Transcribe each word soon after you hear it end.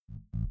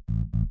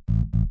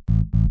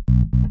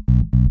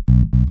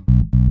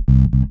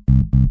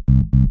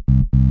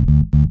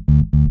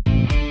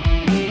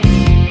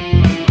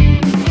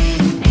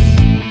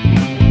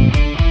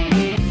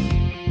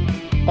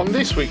On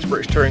this week's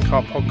British Touring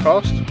Car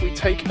podcast, we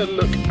take a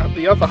look at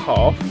the other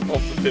half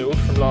of the field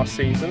from last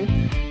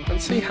season and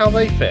see how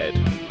they fared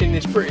in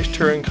this British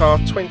Touring Car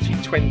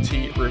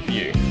 2020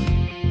 review.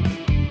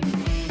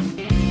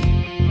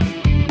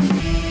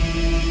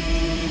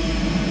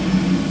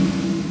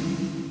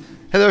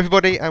 Hello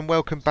everybody and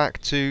welcome back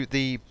to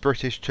the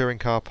British Touring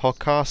Car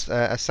podcast.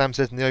 As Sam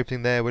said in the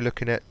opening there, we're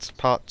looking at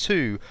part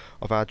 2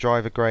 of our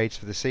driver grades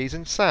for the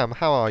season. Sam,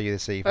 how are you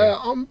this evening?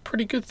 I'm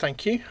pretty good,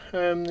 thank you.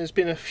 There's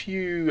been a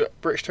few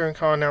British Touring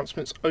Car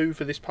announcements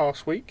over this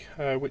past week,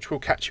 which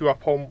we'll catch you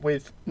up on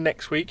with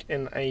next week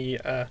in a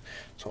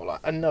sort of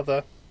like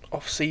another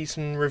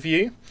off-season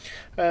review.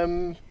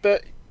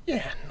 But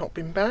yeah, not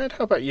been bad.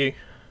 How about you?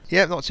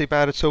 Yeah, not too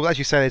bad at all. As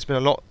you say, there's been a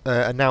lot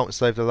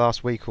announced over the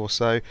last week or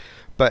so,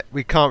 but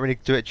we can't really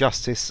do it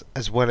justice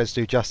as well as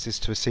do justice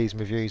to a season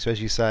review. So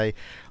as you say,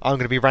 I'm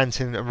going to be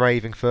ranting and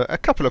raving for a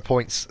couple of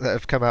points that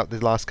have come out the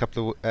last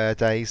couple of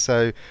days.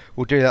 So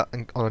we'll do that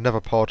on another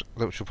pod,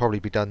 which will probably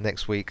be done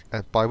next week,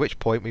 by which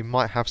point we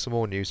might have some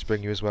more news to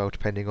bring you as well,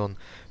 depending on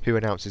who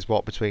announces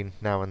what between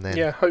now and then.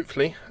 Yeah,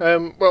 hopefully.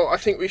 Well, I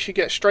think we should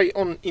get straight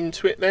on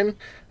into it then,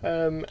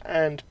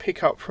 and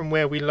pick up from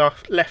where we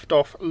left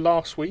off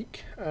last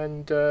week.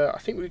 And I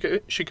think we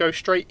should go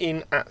straight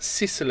in at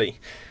Sicily.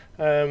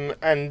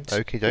 And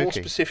more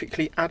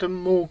specifically Adam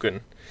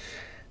Morgan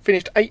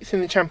finished 8th in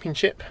the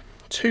championship,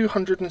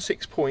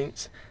 206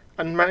 points,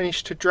 and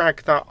managed to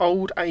drag that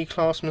old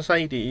A-Class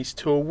Mercedes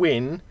to a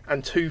win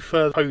and 2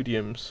 further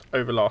podiums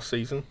over last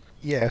season.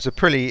 Yeah, it was a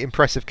pretty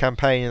impressive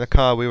campaign in the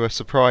car. We were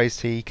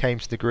surprised he came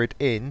to the grid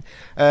in.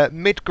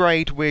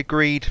 Mid-grade, we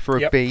agreed for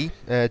a B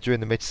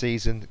during the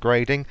mid-season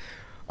grading.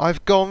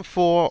 I've gone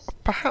for,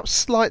 perhaps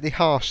slightly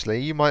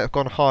harshly, you might have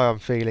gone high, I'm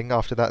feeling,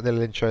 after that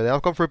little intro there.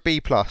 I've gone for a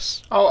B+.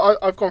 Oh,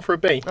 I've gone for a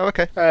B. Oh,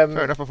 okay. Fair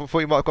enough. I thought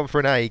you might have gone for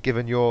an A,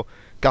 given your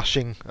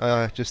gushing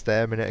just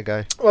there a minute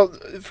ago. Well,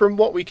 from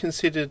what we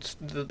considered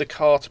the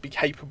car to be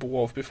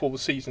capable of before the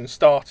season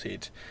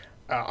started,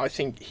 I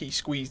think he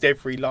squeezed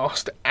every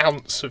last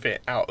ounce of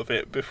it out of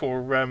it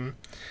before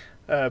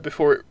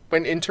it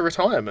went into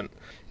retirement.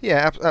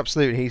 Yeah,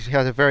 absolutely. He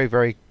had a very,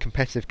 very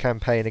competitive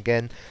campaign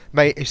again.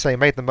 Made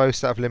the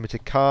most out of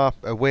limited car,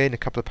 a win, a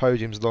couple of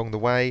podiums along the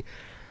way.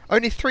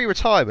 Only 3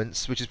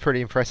 retirements, which is pretty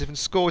impressive, and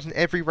scored in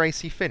every race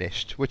he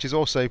finished, which is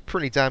also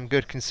pretty damn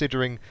good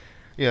considering,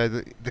 you know,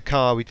 the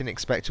car we didn't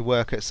expect to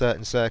work at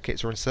certain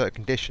circuits or in certain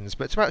conditions.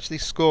 But to actually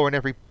score in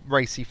every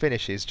race he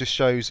finishes just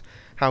shows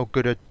how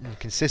good and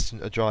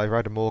consistent a driver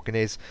Adam Morgan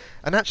is.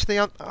 And actually,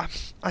 I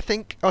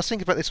think I was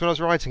thinking about this when I was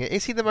writing it.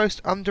 Is he the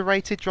most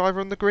underrated driver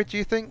on the grid, do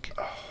you think?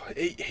 Oh,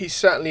 he's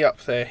certainly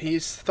up there. He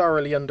is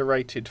thoroughly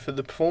underrated for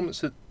the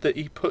performance that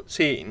he puts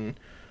in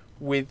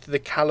with the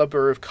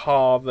calibre of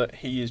car that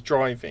he is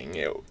driving.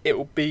 It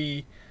will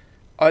be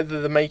either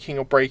the making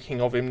or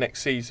breaking of him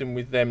next season,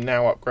 with them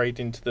now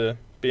upgrading to the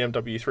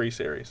BMW 3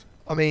 Series.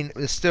 I mean,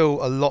 there's still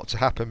a lot to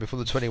happen before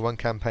the 21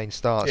 campaign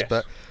starts, yes.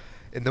 But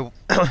in the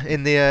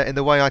in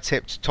the way I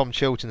tipped Tom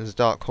Chilton as a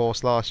dark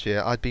horse last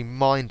year, I'd be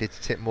minded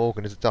to tip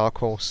Morgan as a dark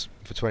horse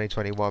for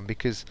 2021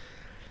 because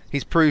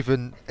he's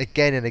proven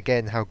again and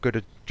again how good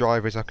a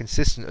driver is, how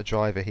consistent a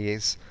driver he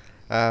is,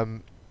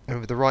 and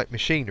with the right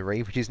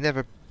machinery, which he's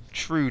never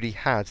truly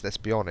had. Let's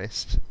be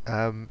honest.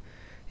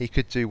 He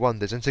could do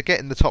wonders, and to get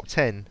in the top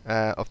 10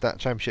 of that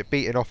championship,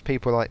 beating off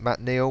people like Matt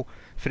Neal,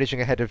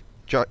 finishing ahead of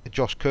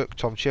Josh Cook,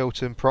 Tom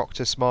Chilton,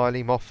 Proctor,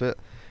 Smiley, Moffat.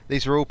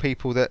 These are all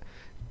people that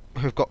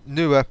have got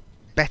newer,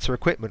 better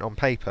equipment on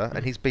paper,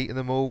 and he's beaten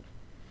them all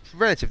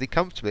relatively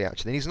comfortably,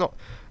 actually. He's not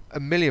a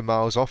million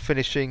miles off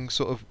finishing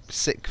sort of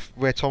 6th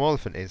where Tom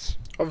Oliphant is.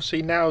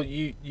 Obviously, now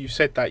you've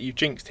said that, you've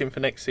jinxed him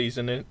for next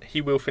season, and he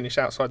will finish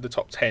outside the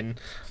top 10,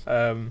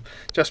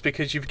 just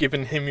because you've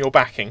given him your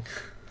backing.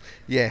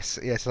 Yes,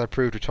 I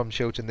proved with Tom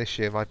Chilton this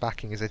year. My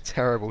backing is a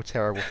terrible,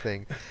 terrible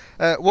thing.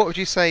 What would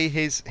you say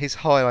his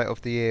highlight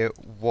of the year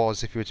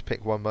was, if you were to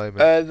pick one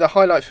moment? The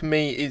highlight for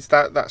me is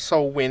that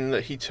sole win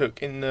that he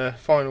took in the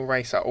final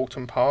race at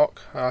Alton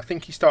Park. I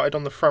think he started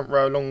on the front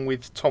row along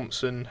with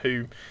Thompson,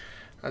 who,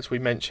 as we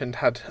mentioned,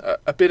 had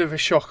a bit of a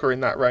shocker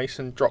in that race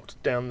and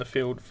dropped down the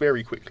field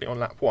very quickly on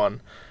lap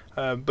 1.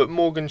 But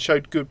Morgan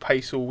showed good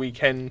pace all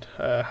weekend,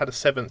 had a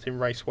 7th in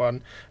race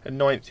 1, a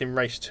 9th in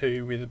race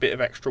 2 with a bit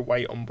of extra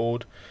weight on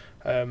board,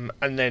 and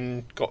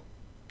then got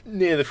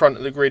near the front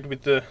of the grid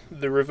with the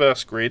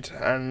reverse grid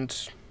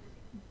and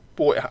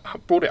brought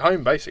it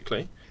home,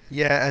 basically.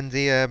 Yeah,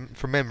 and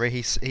from memory,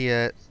 he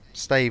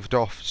staved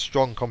off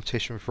strong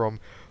competition from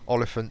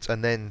Oliphant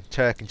and then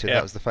Turkington. Yeah.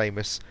 That was the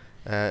famous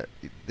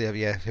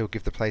he'll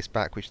give the place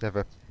back, which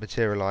never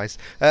materialised.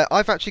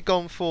 I've actually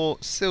gone for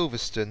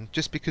Silverstone,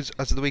 just because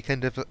as the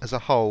weekend as a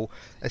whole,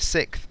 a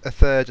 6th, a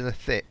 3rd and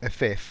a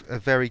 5th, a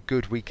very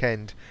good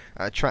weekend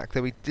at a track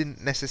that we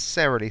didn't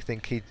necessarily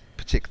think he'd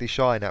particularly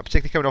shine at,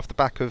 particularly coming off the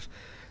back of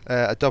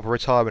a double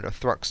retirement of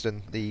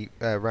Thruxton the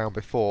round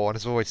before, and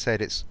as always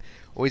said, it's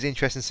always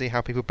interesting to see how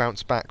people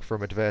bounce back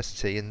from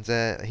adversity, and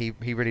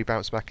he really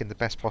bounced back in the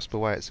best possible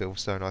way at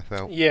Silverstone, I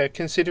felt. Yeah,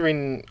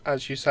 considering,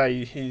 as you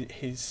say,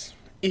 his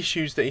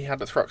issues that he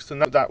had at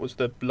Thruxton, that was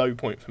the low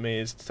point for me,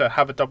 is to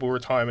have a double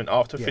retirement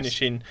after Yes.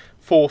 finishing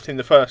fourth in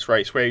the first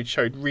race, where he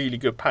showed really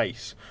good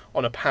pace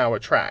on a power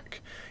track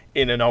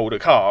in an older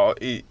car.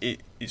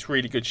 It's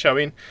really good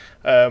showing,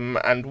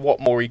 and what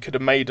more he could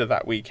have made of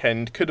that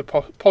weekend could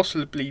have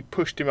possibly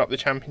pushed him up the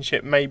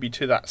championship, maybe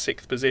to that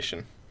sixth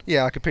position.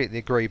 Yeah, I completely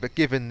agree. But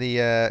given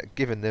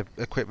the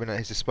equipment at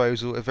his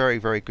disposal, a very,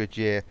 very good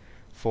year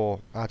for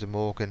Adam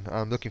Morgan.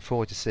 I'm looking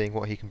forward to seeing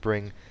what he can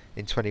bring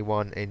in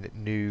 21 in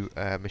new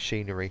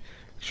machinery.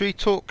 Should we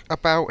talk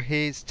about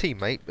his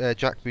teammate,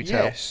 Jack Butel?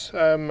 Yes,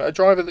 a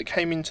driver that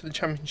came into the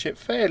championship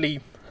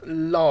fairly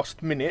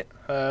last minute,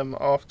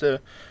 after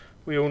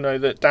we all know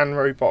that Dan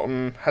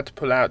Rowbottom had to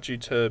pull out due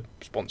to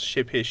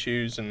sponsorship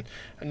issues and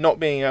not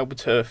being able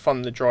to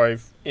fund the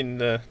drive in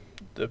the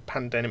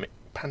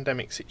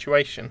pandemic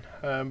situation.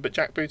 But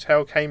Jack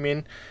Butel came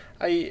in,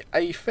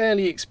 a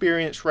fairly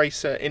experienced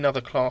racer in other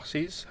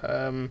classes,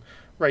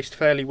 raced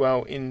fairly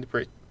well in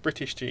the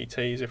British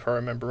GTs, if I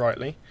remember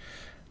rightly,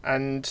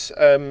 and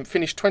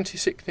finished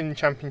 26th in the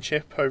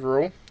championship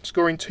overall,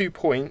 scoring 2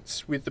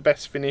 points with the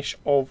best finish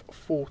of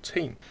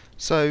 14.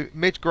 So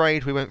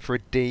mid-grade we went for a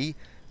D.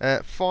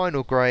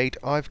 Final grade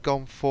I've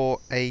gone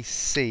for a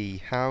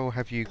C. How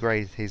have you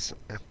graded his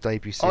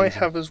debut season? I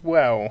have as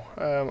well.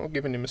 I've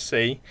given him a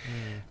C.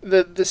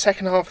 The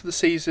second half of the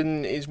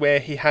season is where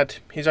he had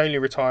his only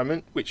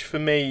retirement, which for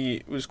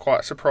me was quite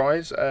a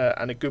surprise,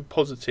 and a good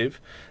positive.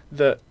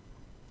 That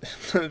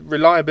the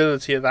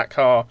reliability of that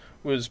car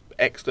was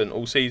excellent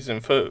all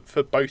season for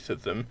both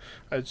of them.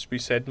 As we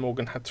said,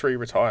 Morgan had 3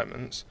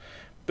 retirements,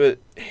 but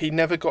he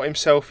never got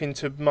himself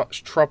into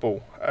much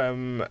trouble,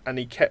 and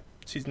he kept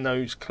his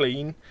nose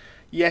clean.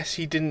 Yes,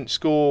 he didn't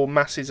score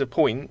masses of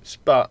points,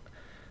 but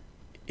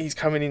he's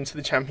coming into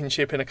the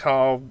championship in a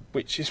car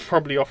which is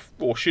probably off,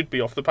 or should be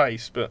off the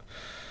pace, but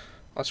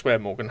I swear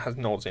Morgan has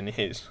nods in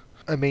his.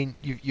 I mean,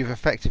 you've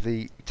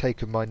effectively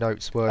taken my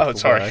notes word for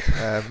sorry.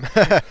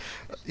 word.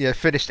 Yeah,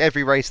 finished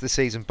every race of the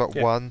season but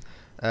one.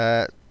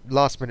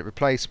 Last minute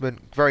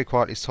replacement, very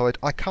quietly solid.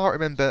 I can't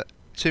remember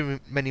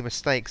too many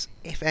mistakes,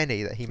 if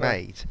any, that he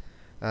made.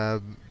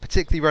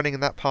 Particularly running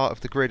in that part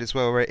of the grid as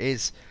well, where it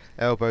is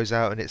elbows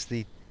out and it's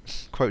the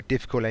quote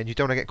difficult end. You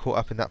don't want to get caught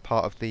up in that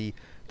part of the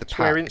pack.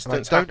 Where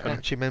incidents I don't happen.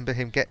 actually remember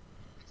him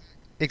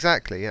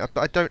exactly.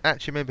 I don't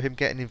actually remember him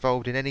getting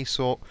involved in any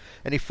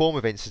form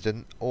of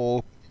incident,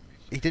 or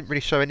he didn't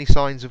really show any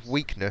signs of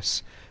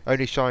weakness.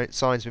 Only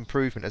signs of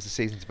improvement as the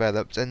season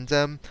developed, and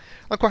I'm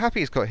quite happy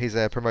he's got his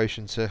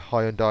promotion to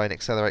Hyundai and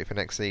Accelerate for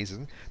next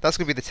season. That's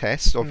going to be the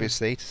test,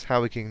 obviously, to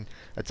how we can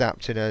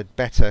adapt in a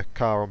better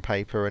car on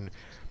paper and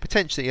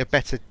potentially a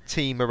better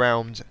team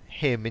around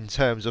him, in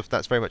terms of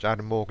that's very much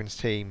Adam Morgan's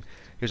team,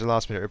 who's a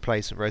last minute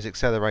replacement, whereas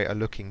Accelerate are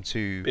looking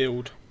to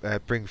Build.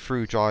 bring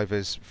through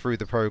drivers through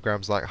the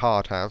programs like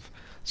Hard have.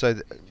 So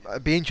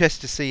I'd be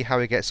interested to see how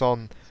he gets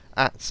on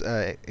at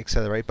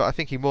Accelerate, but I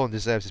think he more than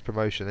deserves his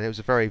promotion, and it was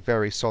a very,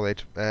 very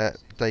solid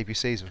debut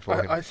season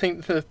for him. I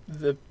think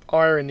the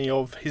irony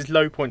of his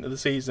low point of the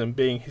season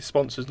being his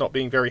sponsors not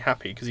being very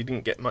happy because he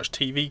didn't get much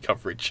TV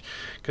coverage,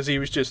 because he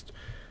was just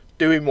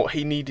doing what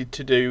he needed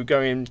to do,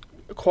 going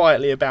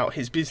quietly about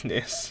his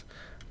business,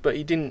 but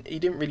he didn't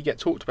really get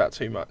talked about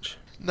too much.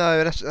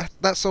 No,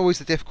 that's always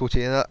the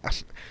difficulty, and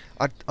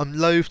I'm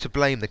loath to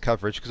blame the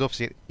coverage, because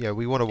obviously,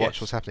 we want to watch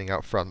what's happening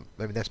out front.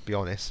 I mean, let's be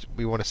honest,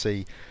 we want to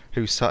see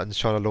who Sutton's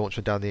trying to launch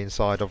from down the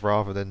inside of,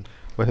 rather than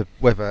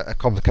whether a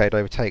complicated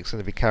overtake's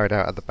going to be carried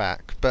out at the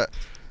back. But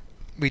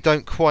we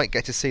don't quite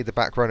get to see the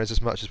back runners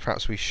as much as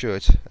perhaps we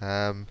should.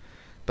 But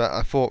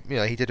I thought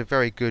he did a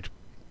very good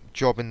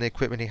job in the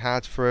equipment he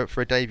had for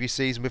a debut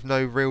season with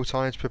no real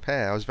time to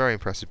prepare. I was very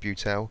impressed with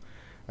Butel.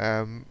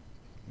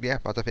 I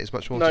don't think there's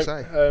much more to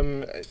say.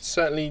 It's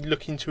certainly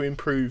looking to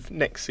improve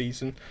next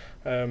season,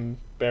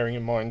 bearing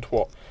in mind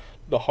what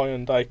the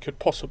Hyundai could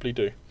possibly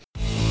do.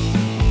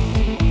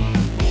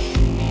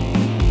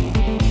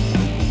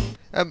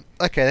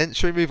 Okay then,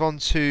 shall we move on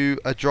to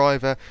a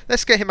driver?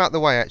 Let's get him out of the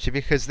way, actually,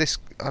 because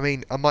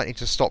I might need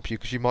to stop you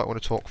because you might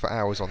want to talk for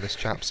hours on this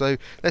chap. So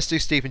let's do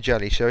Stephen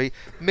Jelley, shall we?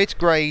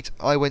 Mid-grade,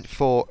 I went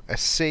for a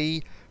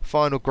C.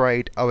 Final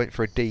grade, I went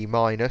for a D-.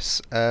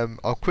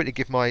 I'll quickly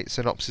give my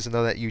synopsis and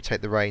I'll let you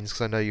take the reins,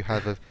 because I know you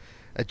have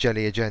a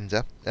Jelley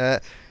agenda.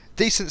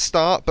 Decent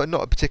start, but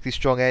not a particularly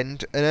strong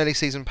end. An early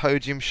season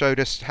podium showed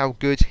us how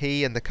good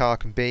he and the car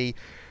can be,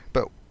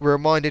 but we're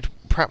reminded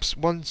perhaps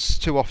once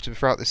too often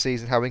throughout the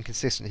season how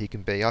inconsistent he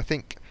can be. I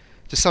think,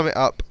 to sum it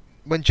up,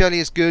 when Jelley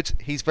is good,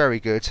 he's very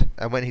good,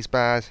 and when he's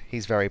bad,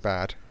 he's very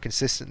bad.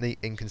 Consistently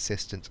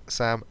inconsistent.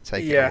 Sam,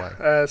 take it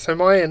away. So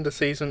my end of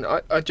season,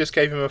 I just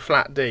gave him a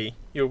flat D.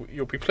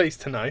 You'll be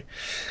pleased to know.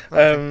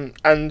 Okay.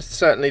 And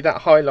certainly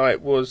that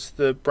highlight was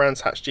the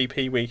Brands Hatch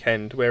GP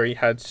weekend, where he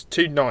had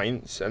 2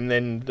 9ths and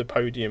then the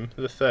podium,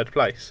 the 3rd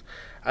place.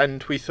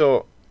 And we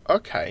thought,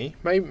 okay,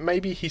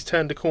 maybe he's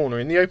turned a corner.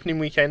 In the opening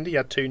weekend, he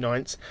had 2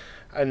 9s,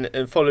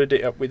 and followed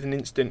it up with an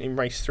instant in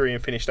race 3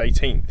 and finished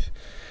 18th.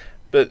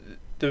 But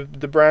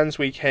the Brands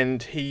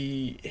weekend,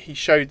 he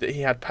showed that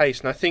he had pace,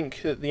 and I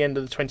think at the end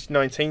of the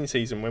 2019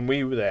 season, when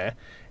we were there,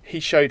 he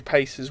showed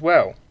pace as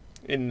well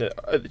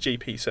at the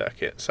GP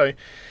circuit. So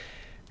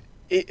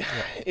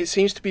it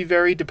seems to be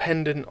very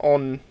dependent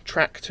on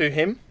track to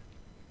him.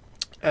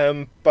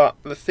 But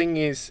the thing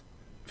is,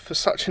 for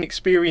such an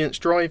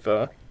experienced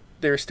driver,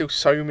 there are still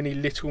so many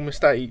little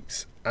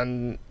mistakes,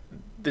 and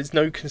there's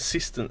no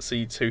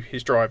consistency to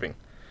his driving.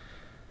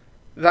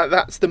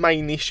 That's the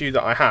main issue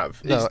that I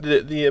have. No.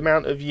 Is the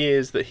amount of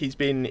years that he's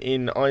been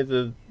in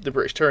either the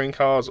British touring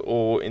cars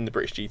or in the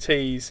British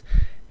GTs,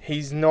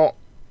 he's not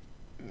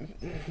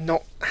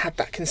had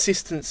that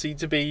consistency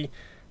to be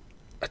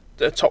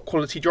a top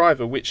quality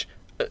driver, which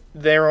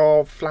there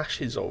are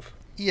flashes of.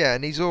 Yeah,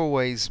 and he's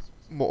always,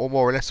 more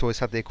or less, always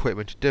had the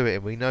equipment to do it,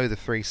 and we know the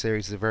 3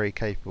 Series is a very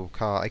capable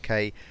car.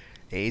 Okay,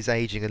 it is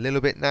aging a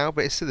little bit now,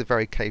 but it's still a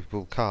very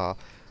capable car.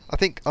 I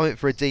think I went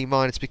for a D-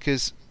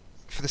 because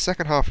for the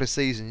second half of the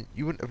season,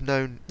 you wouldn't have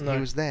known he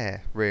was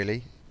there,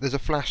 really. There's a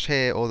flash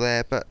here or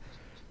there, but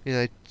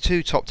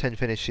 2 top 10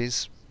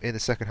 finishes in the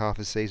second half of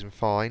the season,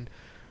 fine,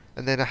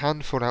 and then a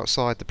handful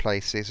outside the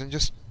places, and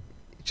it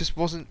just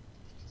wasn't,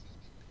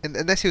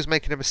 unless he was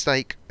making a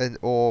mistake and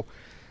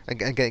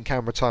getting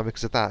camera time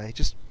because of that, it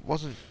just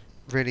wasn't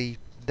really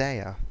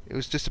there. It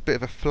was just a bit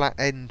of a flat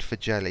end for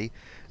Jelly,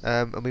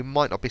 and we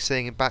might not be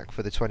seeing him back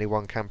for the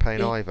 21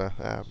 campaign either,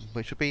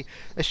 which would be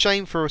a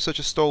shame for such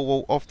a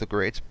stalwart of the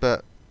grid.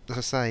 But as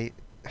I say,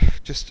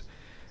 just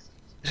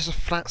a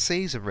flat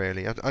season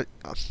really. I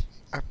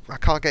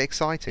can't get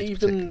excited.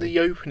 Even the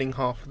opening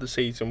half of the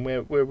season,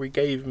 where we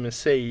gave him a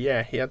C,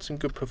 yeah, he had some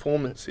good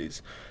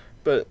performances,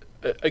 but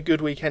a good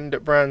weekend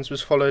at Brands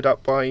was followed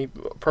up by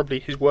probably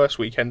his worst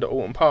weekend at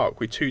Alton Park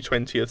with 2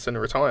 20ths and a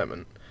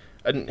retirement.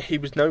 And he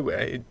was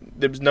nowhere.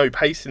 There was no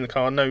pace in the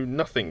car,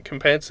 nothing.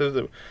 Compared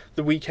to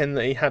the weekend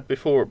that he had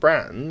before at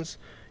Brands,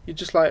 you're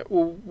just like,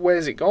 well,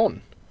 where's it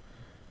gone?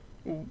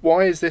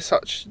 Why is there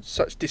such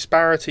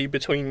disparity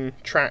between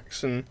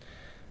tracks? And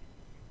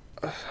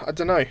I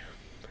don't know.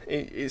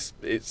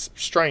 It's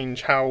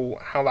strange how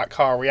that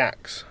car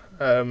reacts.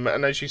 And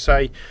as you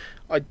say,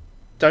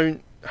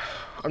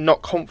 I'm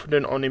not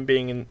confident on him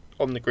being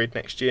on the grid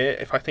next year.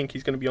 If I think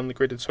he's going to be on the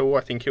grid at all,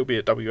 I think he'll be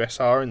at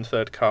WSR in the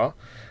third car.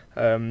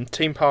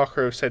 Team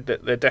Parker have said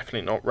that they're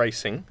definitely not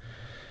racing,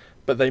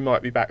 but they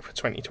might be back for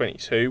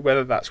 2022.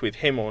 Whether that's with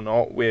him or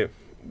not, we're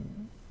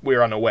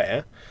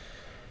unaware.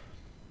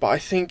 But I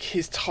think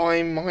his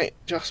time might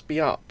just be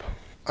up.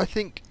 I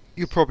think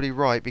you're probably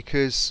right,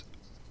 because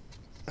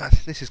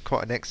this is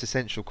quite an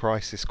existential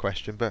crisis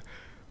question, but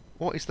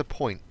what is the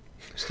point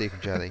of Stephen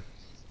Jelly?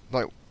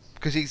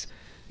 Because he's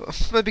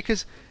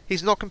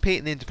not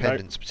competing the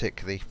independents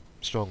particularly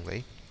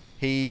strongly.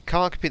 He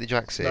can't compete the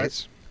Jack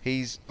Sears.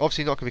 He's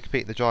obviously not going to be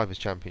competing the Drivers'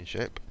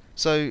 Championship.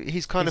 So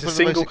he's kind of a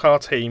single car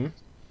team.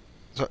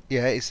 So,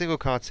 yeah, it's a single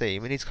car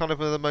team, and he's kind of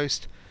one of the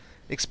most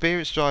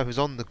experienced drivers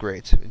on the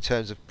grid in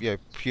terms of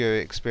pure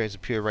experience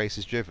and pure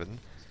races driven.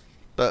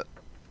 And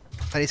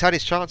he's had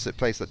his chance at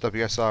places like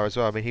WSR as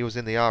well. I mean, he was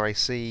in the RAC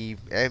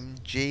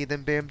MG,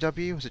 then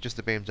BMW. Was it just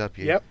the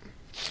BMW? Yep.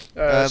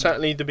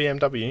 Certainly the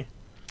BMW.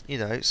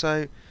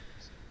 So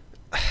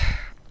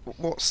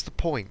what's the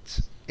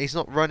point? He's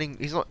not running.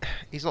 He's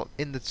not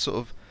in the sort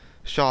of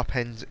sharp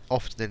end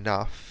often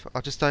enough.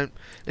 I just don't.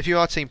 If you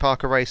are Team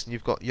Parker Race and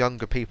you've got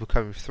younger people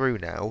coming through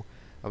now,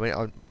 I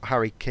mean,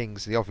 Harry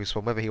King's the obvious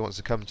one. Whether he wants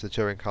to come to the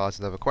touring cars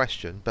is another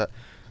question. But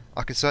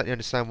I can certainly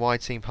understand why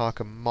Team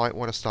Parker might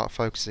want to start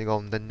focusing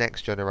on the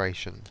next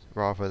generation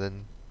rather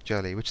than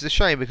Jelly, which is a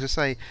shame because I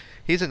say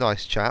he's a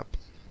nice chap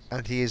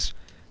and he has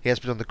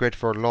been on the grid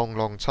for a long,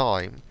 long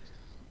time.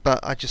 But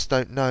I just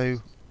don't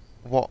know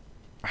what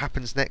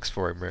happens next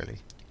for him really.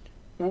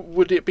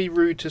 Would it be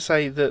rude to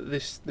say that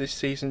this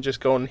season just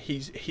gone,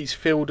 he's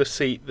filled a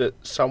seat that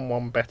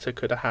someone better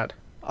could have had?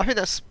 I think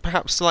that's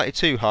perhaps slightly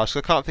too harsh.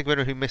 I can't think of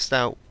anyone who missed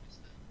out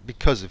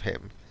because of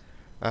him.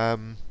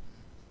 And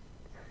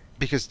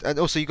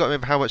also you've got to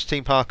remember how much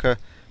Team Parker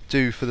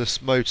do for the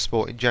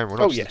motorsport in general,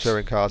 not just the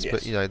touring cars,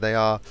 but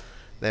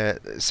they're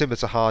similar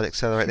to Hard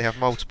Accelerate. They have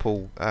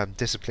multiple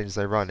disciplines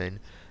they run in,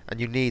 and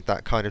you need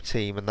that kind of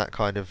team and that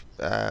kind of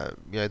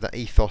that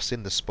ethos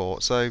in the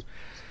sport. So.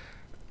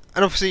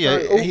 And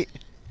obviously,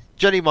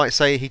 Jenny might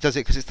say he does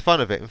it because it's the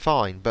fun of it, and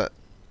fine. But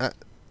at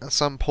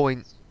some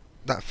point,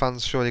 that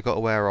fun's surely got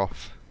to wear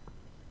off.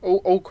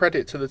 All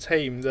credit to the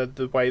team,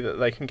 the way that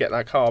they can get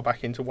that car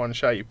back into one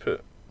shape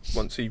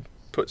once he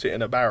puts it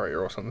in a barrier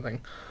or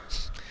something.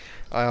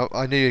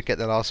 I knew you'd get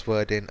the last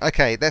word in.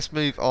 Okay, let's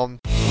move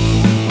on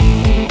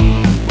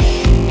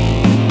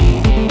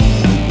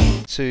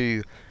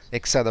to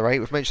Accelerate.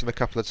 We've mentioned them a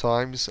couple of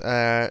times.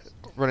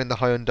 Running the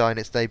Hyundai in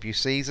its debut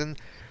season.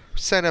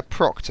 Senna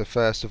Proctor,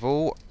 first of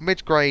all,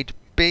 mid-grade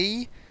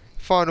B,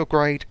 final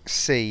grade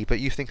C,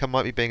 but you think I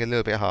might be being a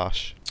little bit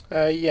harsh?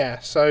 Yeah,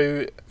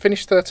 so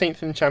finished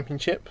 13th in the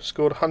championship,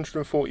 scored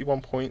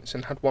 141 points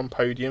and had one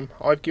podium.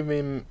 I've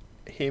given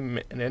him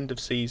an end of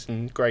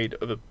season grade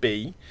of a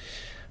B.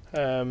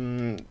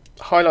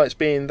 Highlights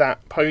being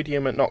that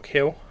podium at Knock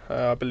Hill,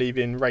 I believe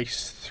in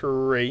race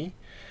 3.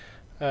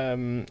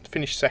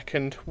 Finished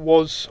second,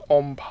 was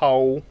on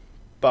pole,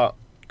 but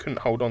couldn't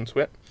hold on to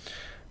it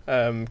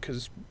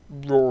because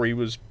Rory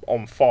was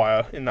on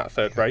fire in that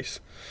third race.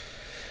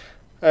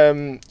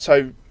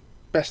 So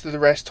best of the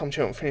rest, Tom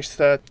Chilton finished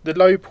third. The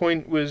low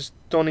point was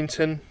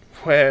Donington,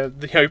 where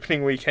the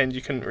opening weekend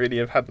you couldn't really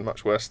have had a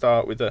much worse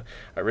start with a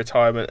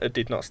retirement, a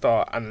did not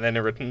start, and then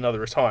another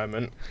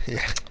retirement.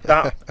 Yeah.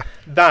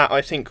 That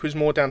I think was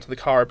more down to the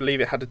car. I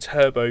believe it had a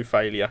turbo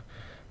failure,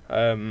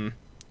 and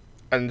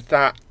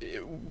that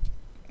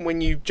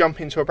when you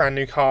jump into a brand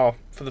new car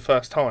for the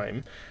first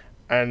time,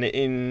 and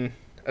in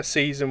a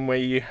season where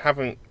you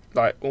haven't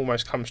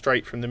almost come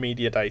straight from the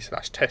media day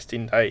 /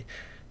 testing day,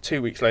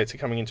 2 weeks later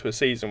coming into a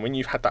season, when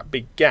you've had that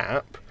big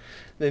gap,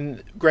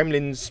 then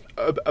gremlins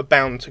are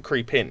bound to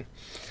creep in.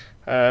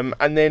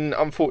 And then,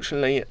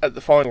 unfortunately, at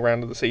the final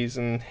round of the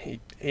season,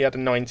 he had a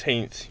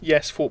 19th.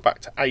 Yes, fought back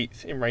to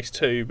 8th in race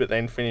 2, but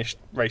then finished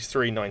race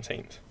 3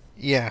 19th.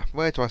 Yeah,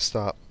 where do I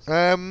start?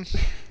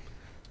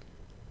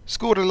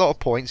 Scored a lot of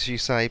points, as you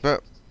say,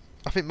 but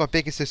I think my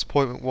biggest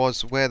disappointment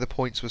was where the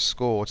points were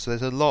scored. So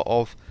there's a lot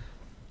of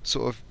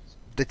sort of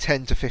the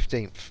 10th to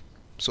 15th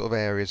sort of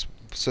areas.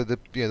 So the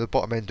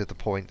bottom end of the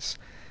points.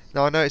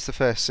 Now I know it's the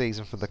first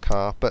season for the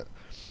car, but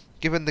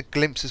given the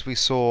glimpses we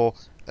saw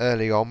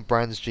early on,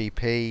 Brands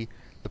GP,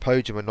 the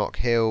podium at Knock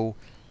Hill,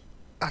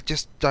 I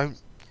just don't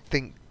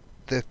think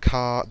the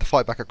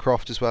fight back at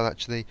Croft as well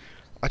actually,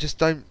 I just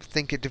don't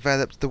think it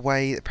developed the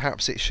way that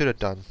perhaps it should have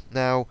done.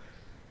 Now,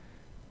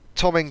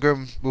 Tom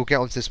Ingram, we'll get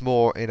onto this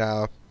more in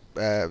our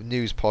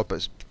news pod,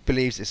 but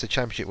believes it's a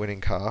championship winning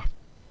car.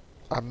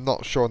 I'm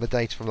not sure on the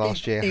data from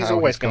last year he's how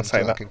always he's come gonna say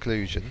to that that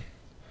conclusion.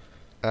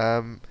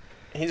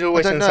 He's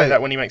always going to say that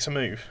when he makes a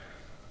move.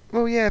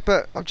 Well, yeah,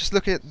 but I'm just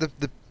looking at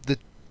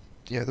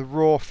the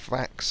raw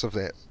facts of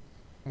it.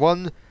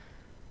 One,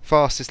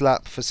 fastest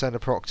lap for Senna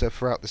Proctor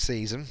throughout the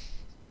season.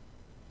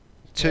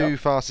 Two,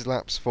 fastest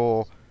laps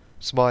for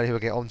Smiley, who we'll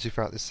get onto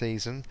throughout the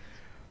season.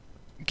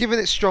 Given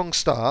its strong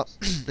start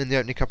in the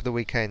opening couple of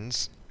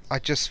weekends, I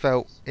just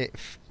felt it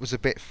was a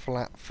bit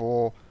flat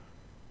for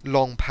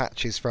long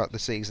patches throughout the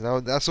season. Now,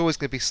 that's always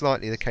going to be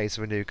slightly the case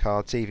of a new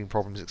car, teething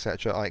problems,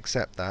 etc. I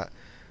accept that.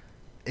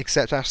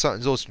 Except Ash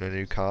Sutton's also in a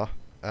new car.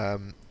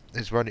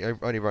 Has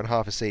only run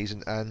half a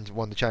season and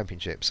won the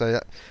championship. So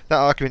that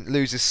argument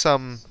loses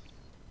some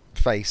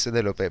face a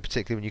little bit,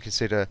 particularly when you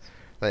consider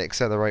that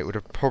Accelerate would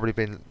have probably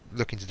been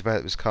looking to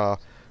develop this car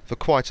for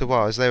quite a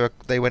while, as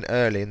they went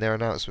early in their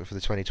announcement for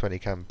the 2020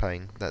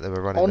 campaign that they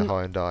were running the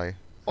Hyundai.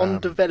 On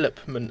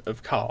development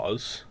of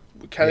cars,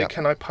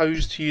 can I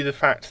pose to you the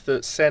fact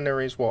that Senna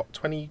is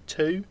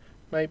 22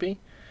 maybe?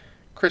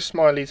 Chris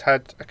Smiley's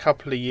had a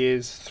couple of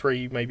years,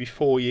 3 maybe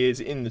 4 years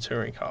in the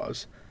touring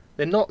cars.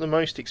 They're not the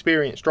most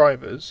experienced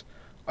drivers.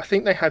 I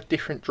think they have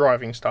different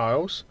driving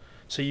styles.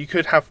 So you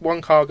could have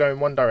one car going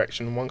one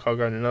direction and one car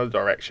going another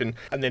direction,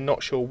 and they're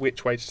not sure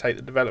which way to take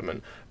the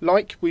development.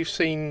 Like we've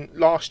seen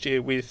last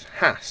year with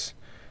Haas.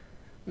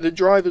 The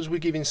drivers were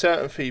giving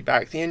certain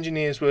feedback, the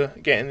engineers were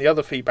getting the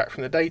other feedback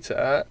from the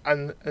data,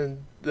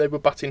 and they were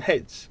butting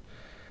heads.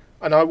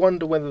 And I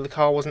wonder whether the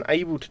car wasn't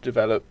able to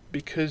develop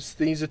because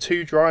these are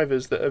two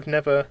drivers that have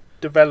never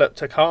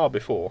developed a car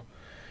before.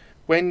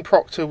 When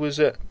Proctor was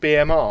at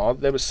BMR,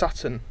 there was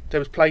Sutton, there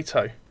was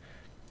Plato,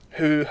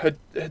 who had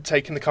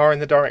taken the car in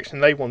the direction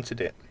they wanted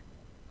it.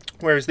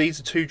 Whereas these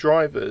are two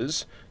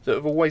drivers that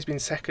have always been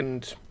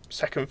second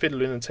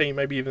fiddle in a team,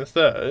 maybe even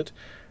third,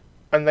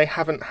 and they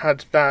haven't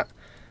had that,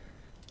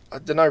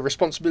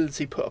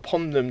 responsibility put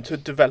upon them to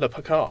develop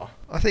a car.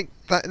 I think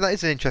that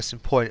is an interesting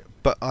point,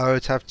 but I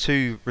would have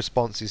two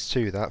responses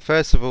to that.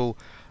 First of all,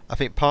 I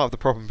think part of the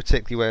problem,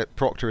 particularly where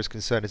Proctor is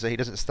concerned, is that he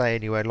doesn't stay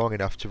anywhere long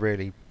enough to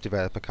really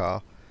develop a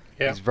car.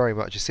 Yeah. He's very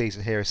much a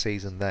season here, a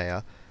season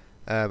there.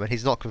 And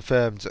he's not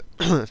confirmed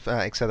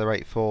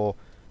Accelerate for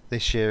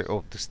this year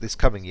or this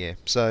coming year.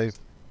 So,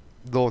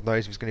 Lord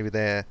knows if he's going to be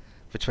there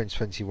for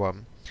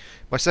 2021.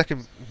 My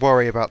second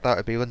worry about that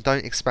would be, well,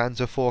 don't expand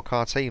to a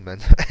 4-car team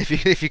then.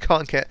 if you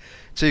can't get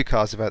 2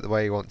 cars about the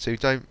way you want to,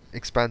 don't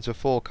expand to a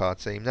 4-car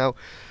team. Now,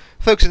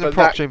 focusing on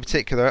Proctor in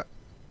particular,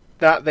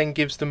 that then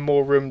gives them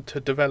more room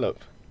to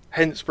develop.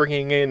 Hence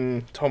bringing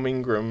in Tom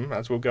Ingram,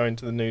 as we'll go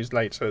into the news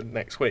later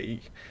next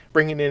week,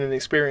 bringing in an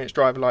experienced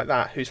driver like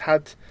that who's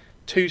had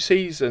 2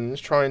 seasons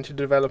trying to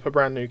develop a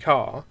brand new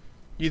car.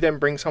 You then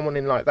bring someone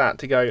in like that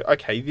to go,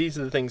 okay, these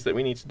are the things that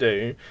we need to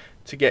do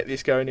to get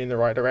this going in the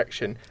right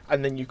direction,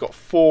 and then you've got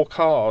 4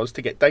 cars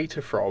to get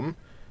data from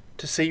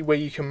to see where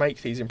you can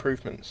make these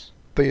improvements.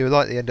 But you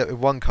likely end up with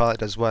 1 car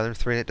that does well and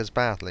 3 that does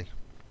badly.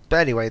 But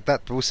anyway,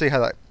 we'll see how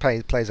that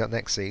plays out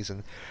next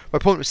season. My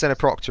point with Senna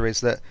Proctor is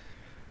that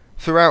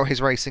throughout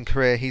his racing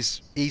career, he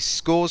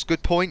scores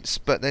good points,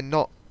 but they're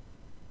not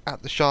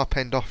at the sharp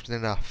end often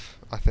enough,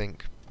 I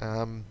think.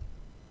 I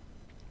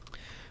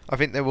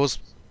think there was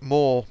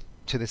more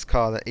to this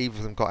car that either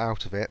of them got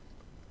out of it.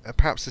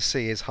 Perhaps the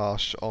C is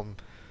harsh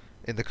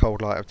in the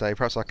cold light of day.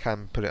 Perhaps I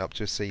can put it up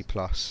to a C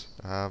plus.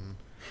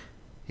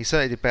 He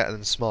certainly did better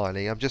than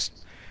Smiley. I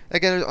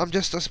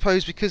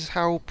suppose because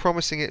how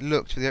promising it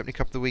looked for the opening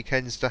couple of the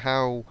weekends to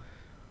how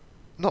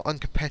not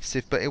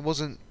uncompetitive, but it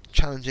wasn't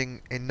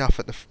challenging enough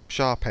at the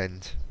sharp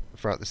end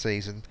throughout the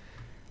season.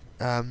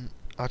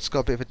 I just got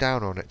a bit of a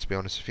down on it, to be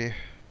honest with you.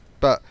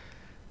 But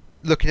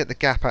looking at the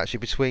gap actually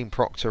between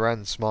Proctor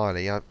and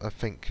Smiley, I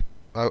think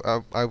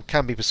I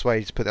can be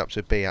persuaded to put it up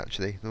to a B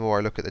actually, the more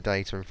I look at the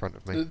data in front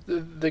of me.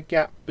 The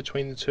gap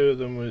between the two of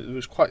them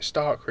was quite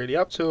stark really.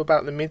 Up to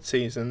about the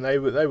mid-season they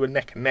were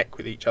neck and neck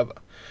with each other.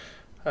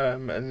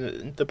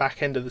 And the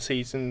back end of the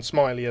season,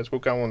 Smiley, as we'll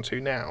go on to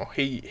now,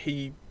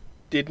 he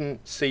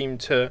didn't seem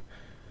to...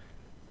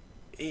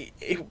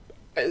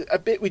 a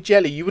bit with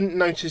Jelly, you wouldn't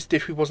notice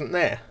Diffie wasn't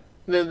there.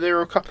 There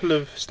are a couple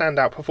of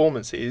standout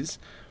performances,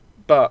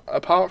 but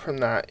apart from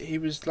that, he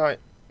was like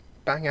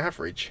bang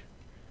average.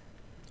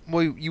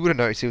 Well, you would have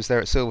noticed he was there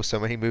at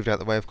Silverstone when he moved out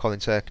the way of Colin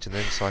Turkington and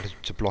then decided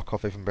to block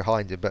off even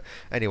behind him. But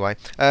anyway,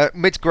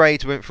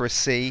 mid-grade went for a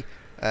C.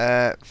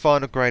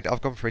 Final grade,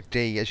 I've gone for a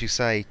D. As you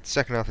say,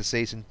 second half of the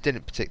season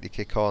didn't particularly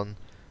kick on.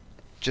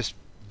 Just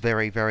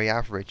very, very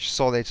average.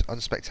 Solid,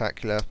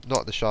 unspectacular,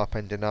 not at the sharp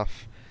end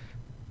enough.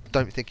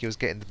 Don't think he was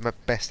getting the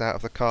best out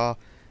of the car.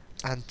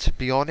 And to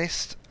be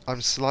honest,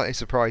 I'm slightly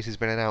surprised he's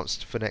been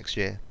announced for next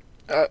year.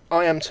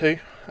 I am too.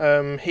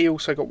 He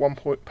also got 1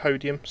 point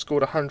podium,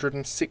 scored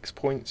 106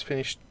 points,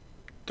 finished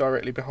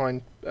directly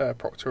behind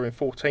Proctor in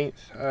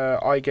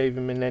 14th. I gave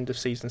him an end of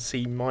season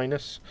C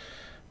minus.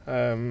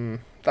 That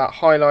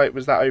highlight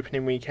was that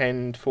opening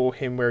weekend for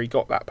him where he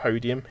got that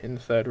podium in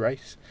the third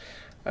race.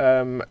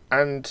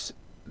 And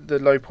the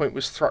low point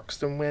was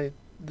Thruxton where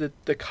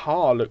the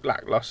car looked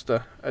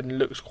lackluster and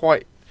looks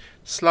quite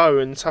slow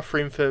and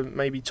suffering for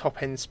maybe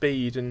top end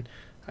speed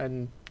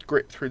and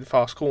grip through the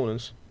fast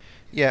corners.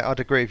 Yeah, I'd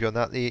agree with you on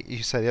that.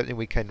 You say the opening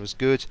weekend was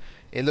good.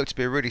 It looked to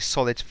be a really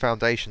solid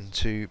foundation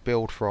to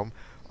build from.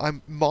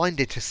 I'm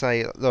minded to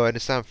say, though I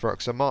understand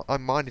Frux,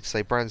 I'm minded to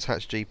say Brands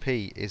Hatch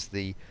GP is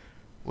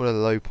one of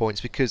the low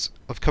points because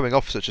of coming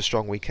off such a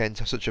strong weekend,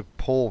 such a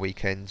poor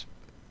weekend,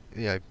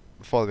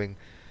 following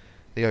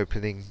the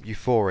opening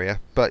euphoria.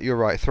 But you're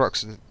right,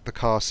 Thrux and the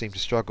car seemed to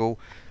struggle.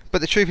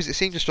 But the truth is, it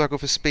seemed to struggle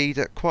for speed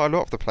at quite a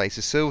lot of the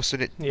places.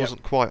 Silverstone, it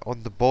wasn't quite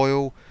on the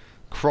boil.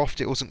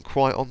 Croft, it wasn't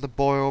quite on the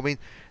boil. I mean,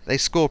 they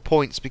scored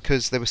points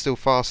because they were still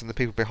faster than the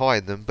people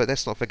behind them. But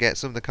let's not forget,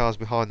 some of the cars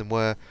behind them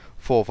were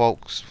three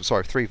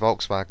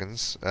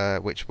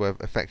Volkswagens, which were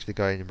effectively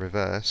going in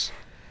reverse.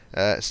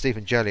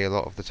 Stephen Jelly a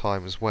lot of the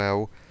time as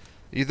well.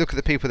 You look at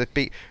the people they've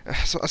beat.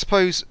 So I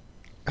suppose,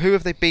 who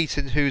have they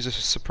beaten? Who's a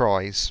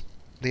surprise?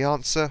 The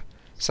answer,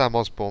 Sam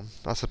Osborne.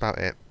 That's about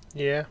it.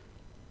 Yeah.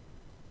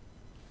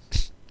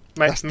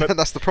 That's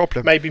the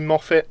problem. Maybe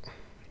Moffat,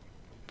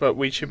 but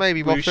we should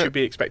Moffat.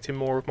 be expecting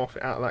more of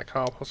Moffat out of that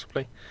car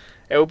possibly.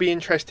 It will be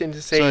interesting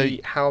to see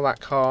how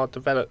that car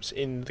develops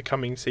in the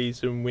coming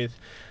season with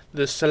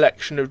the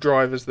selection of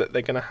drivers that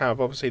they're going to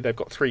have. Obviously, they've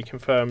got 3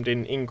 confirmed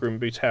in Ingram,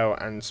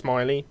 Boutel and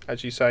Smiley.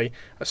 As you say,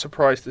 a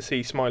surprise to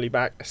see Smiley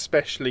back,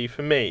 especially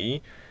for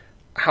me,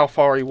 how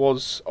far he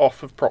was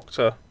off of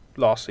Proctor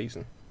last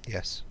season.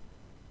 Yes,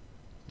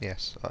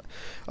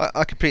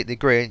 I completely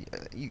agree.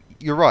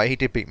 You're right, he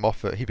did beat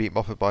Moffat. He beat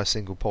Moffat by a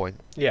single point.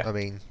 Yeah. I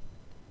mean,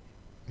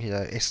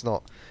 it's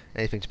not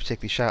anything to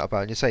particularly shout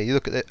about. And you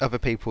look at the other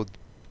people,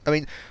 I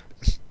mean,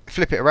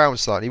 flip it around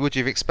slightly. Would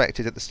you have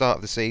expected at the start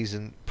of the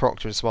season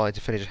Proctor and Smiley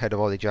to finish ahead of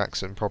Ollie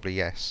Jackson? Probably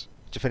yes.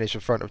 To finish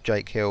in front of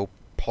Jake Hill?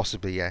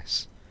 Possibly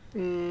yes.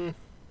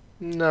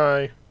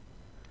 No.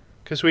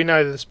 Because we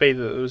know the speed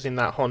that was in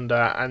that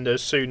Honda, and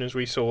as soon as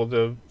we saw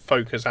the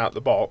Focus out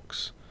the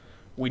box,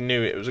 we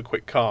knew it was a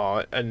quick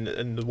car,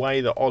 and the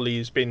way that Ollie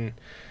has been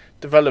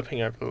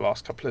developing over the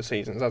last couple of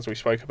seasons, as we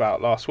spoke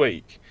about last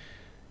week,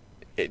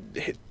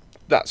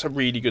 that's a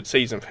really good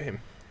season for him.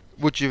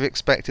 Would you have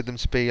expected them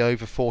to be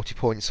over 40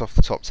 points off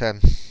the top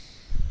 10?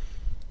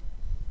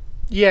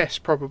 Yes,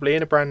 probably,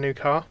 in a brand new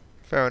car.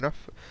 Fair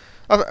enough.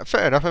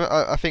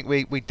 I think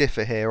we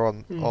differ here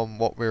on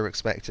what we were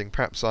expecting.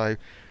 Perhaps I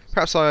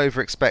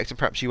over-expect and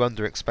perhaps you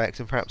under-expect,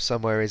 and perhaps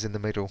somewhere is in the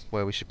middle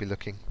where we should be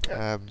looking.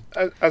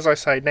 As I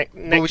say,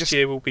 next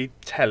year will be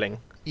telling.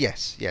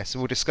 Yes, and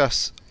we'll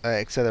discuss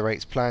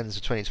Accelerate's plans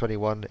for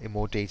 2021 in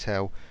more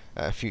detail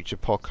at a future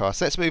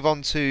podcast. Let's move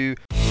on to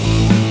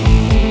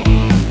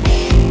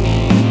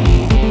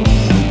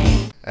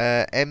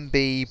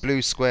MB,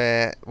 Blue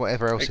Square,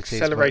 whatever else it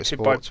is, Accelerated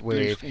Motorsport by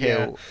with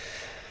Hill.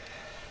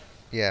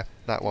 Yeah,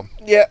 that one.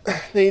 Yeah,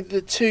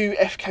 the 2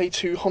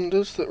 FK2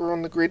 Hondas that were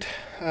on the grid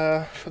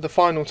for the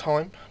final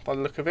time, by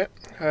the look of it,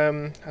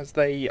 as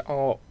they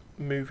are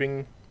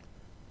moving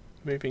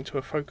to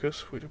a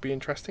Focus, which will be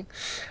interesting.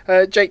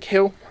 Jake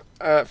Hill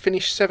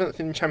finished 7th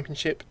in the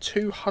championship,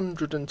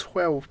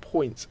 212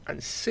 points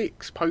and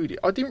 6 podiums.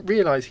 I didn't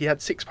realise he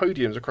had 6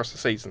 podiums across the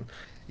season.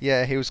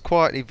 Yeah, he was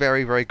quietly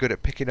very, very good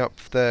at picking up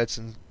thirds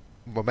and,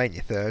 well, mainly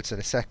thirds and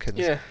a second.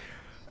 Yeah.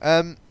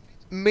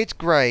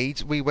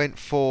 Mid-grade, we went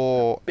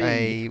for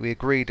B. we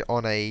agreed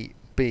on a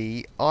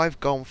B. I've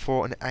gone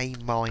for an A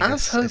As minus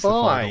as have the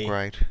final I.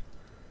 grade.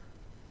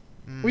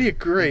 We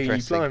agree,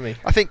 Interesting. blimey.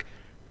 I think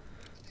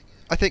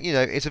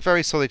it's a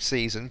very solid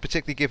season,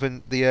 particularly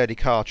given the early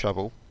car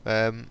trouble.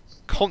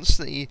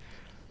 Constantly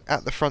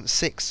at the front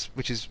six,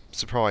 which is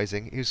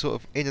surprising. He was sort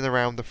of in and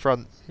around the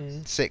front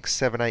 6,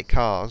 7, 8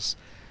 cars.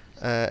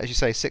 As you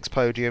say, 6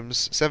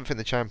 podiums, 7th in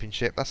the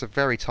championship. That's a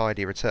very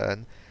tidy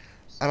return.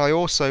 And I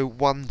also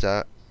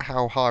wonder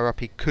how higher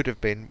up he could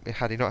have been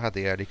had he not had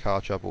the early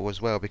car trouble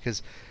as well,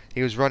 because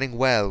he was running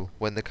well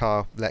when the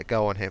car let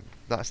go on him.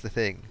 That's the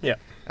thing. Yeah.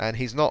 And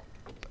he's not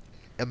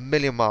a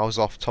million miles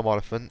off Tom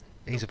Oliphant.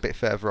 He's a bit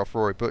further off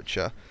Rory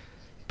Butcher.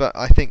 But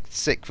I think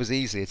 6th was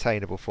easily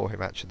attainable for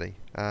him, actually.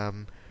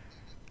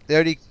 The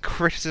only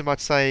criticism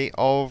I'd say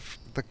of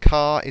the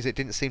car is it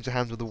didn't seem to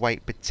handle the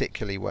weight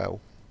particularly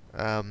well.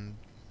 I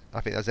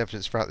think there's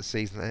evidence throughout the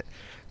season that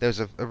there was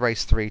a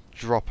race 3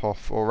 drop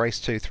off, or race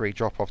 2, 3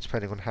 drop off,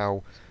 depending on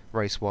how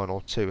race 1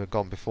 or 2 had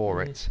gone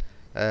before it.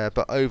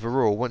 But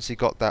overall, once he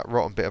got that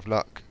rotten bit of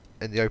luck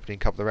in the opening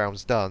couple of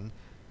rounds done,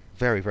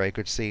 very, very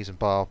good season,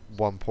 bar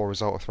one poor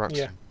result of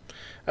Thruxton.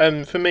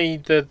 Yeah. For me,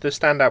 the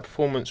standout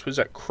performance was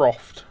at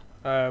Croft,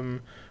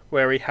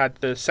 where he had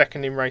the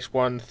 2nd in race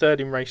 1, 3rd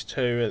in race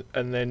 2,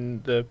 and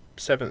then the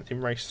 7th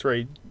in race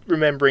 3.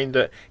 Remembering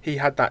that he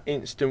had that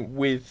incident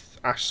with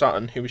Ash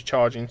Sutton, who was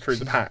charging through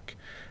the pack,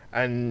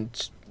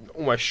 and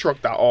almost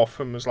shrugged that off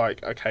and was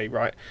like, okay,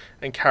 right,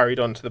 and carried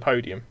on to the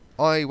podium.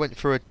 I went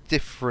for a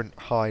different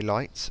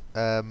highlight.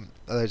 I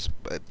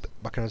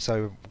can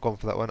also gone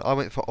for that one. I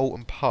went for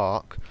Alton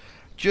Park,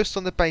 just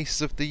on the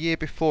basis of the year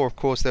before. Of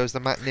course, there was the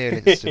Matt Neal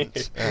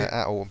incident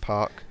at Alton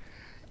Park,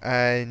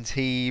 and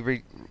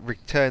he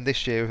returned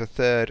this year with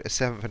a 3rd, a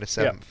 7th, and a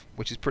 7th,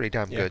 which is pretty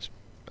damn good.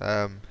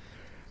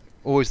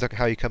 Always look at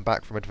how you come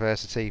back from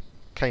adversity.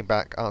 Came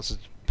back,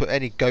 put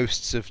any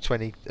ghosts of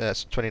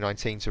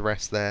 2019 to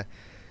rest there,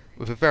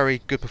 with a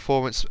very good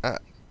performance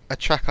at a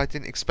track I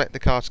didn't expect the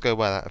car to go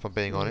well at, if I'm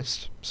being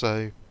honest.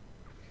 So,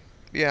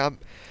 yeah,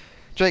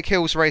 Jake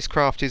Hill's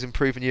racecraft is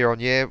improving year on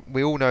year.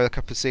 We all know a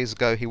couple of seasons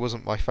ago he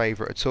wasn't my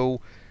favourite at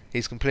all.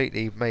 He's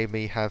completely made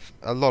me have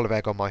a lot of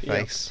egg on my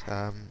face.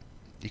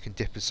 You can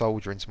dip a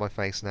soldier into my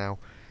face now.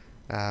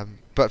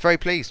 But very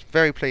pleased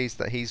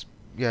that he's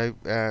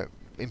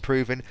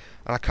improving,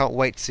 and I can't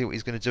wait to see what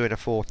he's going to do in a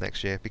 4th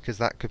next year, because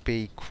that could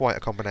be quite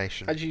a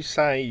combination. As you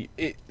say,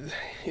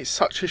 it's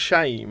such a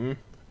shame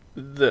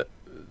that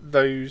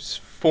those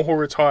 4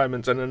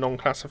 retirements and a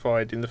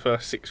non-classified in the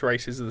first 6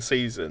 races of the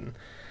season,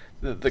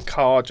 that the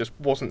car just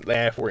wasn't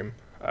there for him.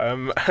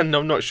 And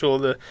I'm not sure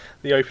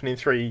the opening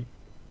three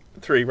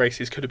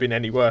races could have been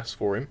any worse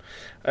for him.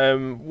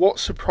 What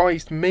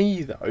surprised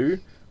me, though,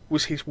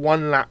 was his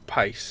 1-lap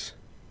pace.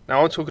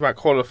 Now, I'm talking about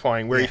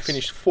qualifying, where he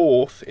finished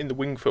 4th in the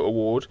Wingfoot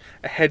Award,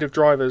 ahead of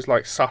drivers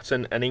like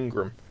Sutton and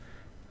Ingram.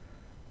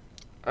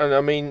 And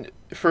I mean,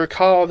 for a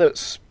car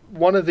that's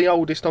one of the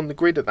oldest on the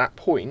grid at that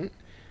point,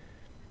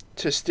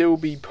 to still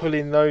be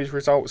pulling those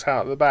results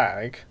out of the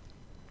bag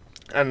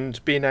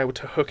and being able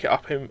to hook it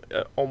up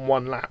on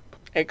 1 lap,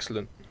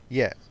 excellent.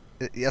 Yeah,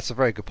 that's a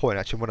very good point,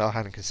 actually. One I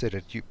hadn't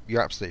considered.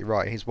 You're absolutely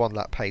right. His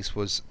 1-lap pace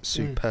was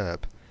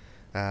superb.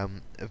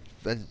 And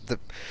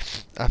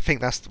I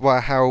think that's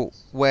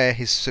where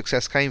his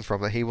success came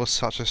from. That he was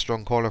such a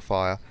strong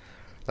qualifier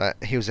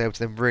that he was able to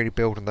then really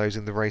build on those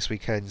in the race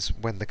weekends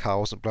when the car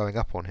wasn't blowing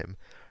up on him.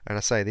 And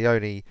I say the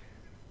only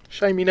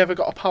shame he never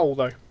got a pole,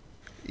 though.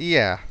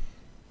 Yeah,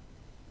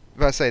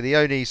 but I say the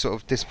only sort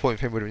of disappointment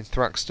for him would have been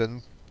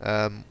Thruxton,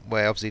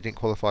 where obviously he didn't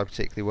qualify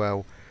particularly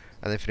well,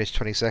 and then finished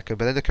 22nd.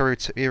 But then the career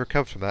he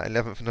recovered from that,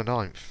 11th and the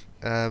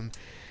 9th.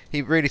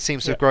 He really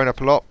seems to have grown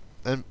up a lot.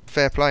 And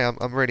fair play,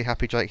 I'm really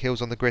happy Jake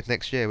Hill's on the grid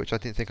next year, which I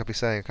didn't think I'd be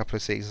saying a couple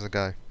of seasons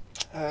ago.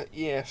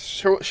 Yes.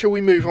 Shall we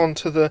move on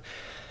to the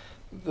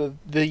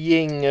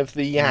yin of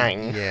the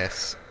yang?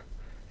 Yes.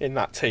 In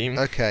that team.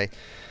 Okay.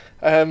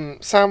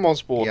 Sam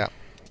Osborne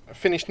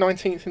finished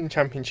 19th in the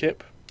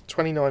championship,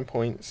 29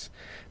 points.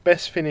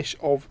 Best finish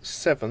of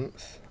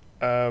 7th.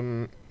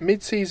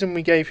 Mid-season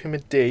we gave him a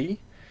D,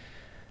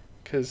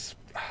 because,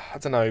 I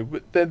don't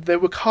know, there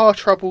were car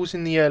troubles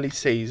in the early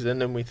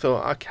season, and we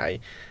thought, okay,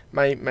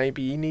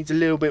 maybe he needs a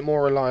little bit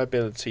more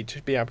reliability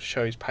to be able to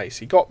show his pace.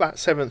 He got that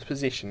 7th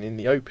position in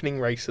the opening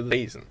race of the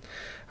season,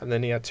 and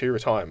then he had 2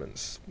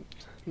 retirements.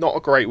 Not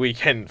a great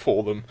weekend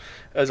for them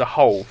as a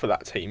whole for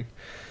that team.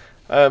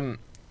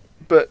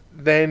 But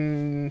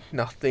then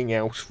nothing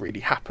else really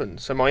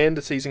happened. So my end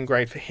of season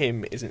grade for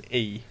him is an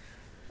E.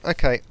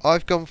 Okay,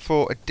 I've gone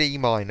for a D-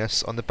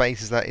 on the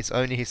basis that it's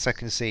only his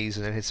 2nd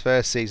season, and his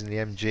first season in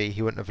the MG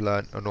he wouldn't have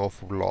learnt an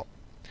awful lot.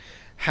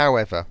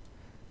 However,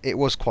 it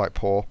was quite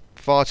poor,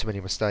 far too many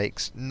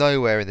mistakes,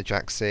 nowhere in the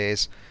Jack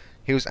Sears.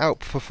 He was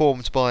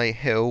outperformed by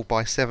Hill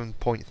by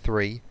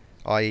 7.3,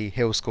 i.e.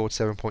 Hill scored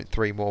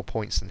 7.3 more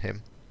points than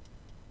him.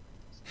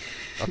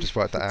 I've just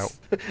worked that out.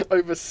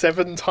 Over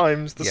 7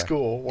 times the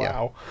score,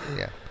 wow.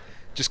 Yeah.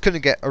 Just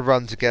couldn't get a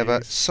run together.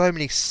 Jeez. So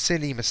many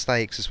silly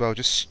mistakes as well.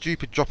 Just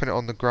stupid dropping it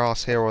on the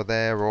grass here or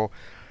there, or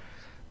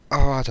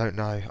I don't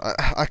know.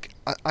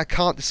 I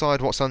can't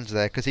decide what's under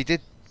there because he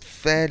did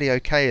fairly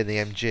okay in the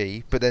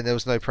MG, but then there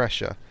was no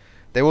pressure.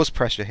 There was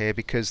pressure here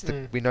because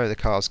we know the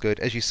car's good.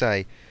 As you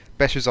say,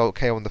 best result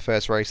came on the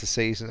first race of the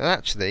season, and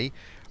actually,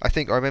 I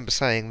think I remember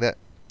saying that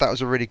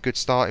was a really good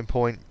starting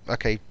point.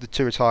 Okay, the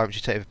 2 retirements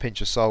you take with a pinch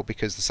of salt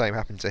because the same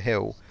happened to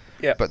Hill.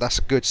 Yeah. But that's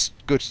a good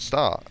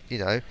start. You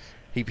know,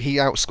 he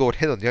outscored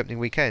Hill on the opening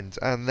weekend,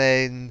 and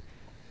then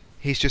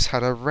he's just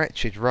had a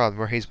wretched run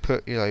where he's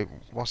put, you know,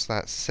 what's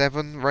that,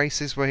 7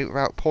 races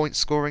without points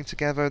scoring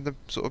together in the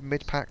sort of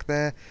mid pack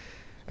there,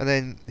 and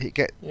then he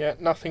get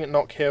nothing at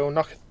Knockhill,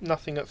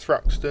 nothing at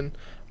Thruxton,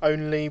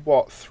 only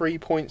 3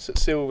 points at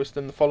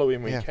Silverstone the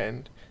following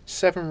weekend,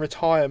 7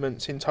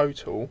 retirements in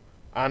total,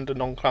 and a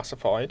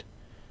non-classified.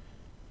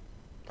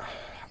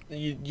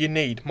 You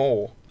need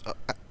more.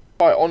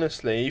 Quite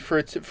honestly, for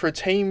a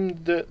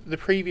team that the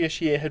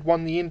previous year had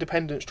won the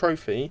Independence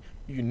Trophy,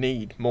 you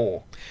need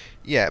more.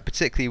 Yeah,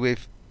 particularly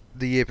with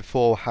the year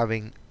before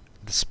having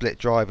the split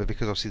driver,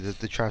 because obviously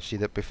the tragedy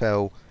that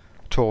befell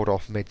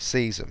Tordorf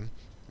mid-season.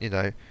 You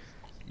know,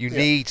 you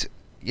need.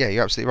 Yeah,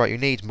 you're absolutely right. You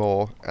need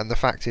more, and the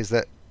fact is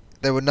that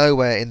they were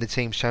nowhere in the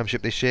team's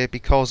championship this year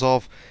because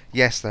of,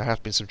 yes, there has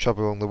been some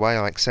trouble along the way.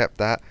 I accept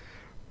that,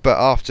 but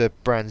after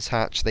Brands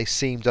Hatch, they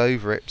seemed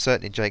over it.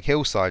 Certainly, Jake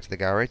Hill's side of the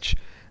garage,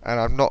 and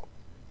I'm not.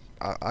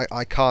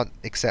 I can't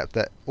accept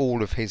that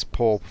all of his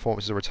poor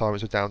performances or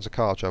retirements were down to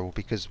car trouble,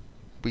 because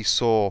we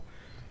saw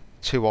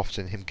too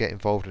often him get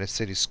involved in a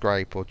silly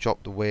scrape or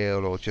drop the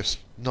wheel or just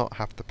not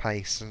have the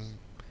pace. And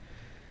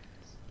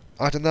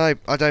I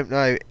don't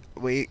know.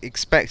 We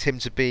expect him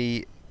to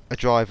be a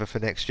driver for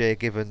next year,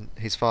 given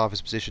his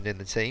father's position in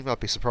the team.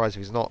 I'd be surprised if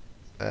he's not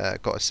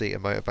got a seat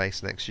at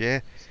Motorbase next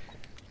year.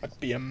 I'd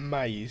be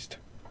amazed.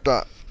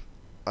 But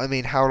I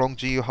mean, how long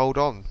do you hold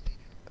on?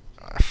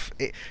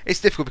 It's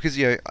difficult because,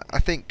 you know, I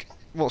think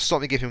what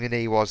stopped me giving him an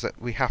E was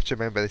that we have to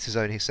remember this is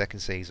only his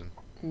second season.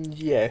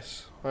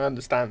 Yes, I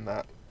understand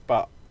that,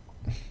 but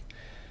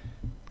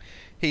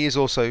he is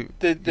also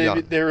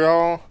young. There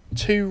are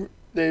two.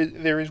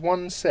 There is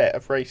one set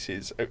of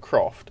races at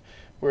Croft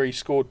where he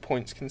scored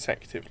points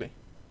consecutively.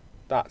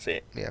 That's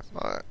it. Yeah,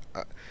 I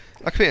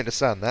completely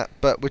understand that,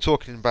 but we're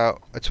talking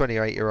about a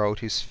 28-year-old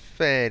who's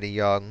fairly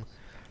young.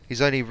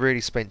 He's only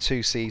really spent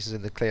 2 seasons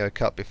in the Clio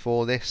Cup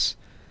before this.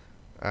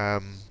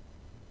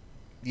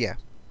 Yeah,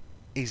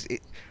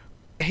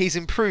 he's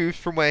improved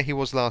from where he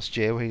was last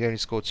year, where he only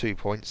scored 2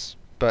 points.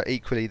 But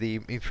equally,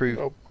 the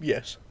improvement. Oh,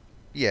 yes.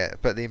 Yeah,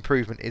 but the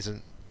improvement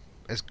isn't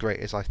as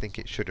great as I think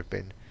it should have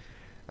been.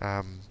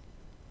 I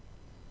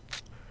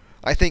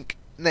think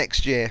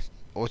next year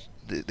or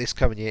this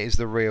coming year is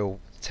the real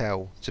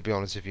tell. To be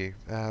honest with you,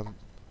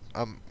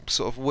 I'm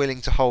sort of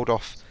willing to hold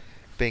off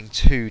being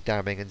too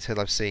damning until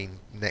I've seen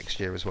next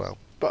year as well.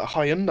 But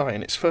Hyundai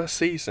in its first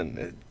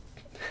season.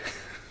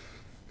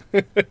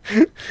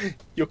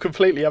 You'll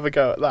completely have a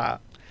go at that.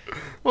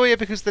 Well, yeah,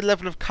 because the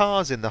level of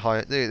cars in the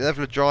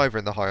level of driver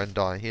in the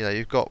Hyundai, you know,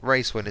 you've got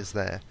race winners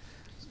there.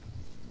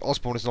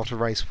 Osborne is not a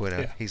race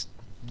winner. Yeah. He's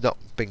not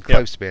been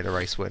close to being a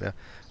race winner.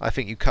 I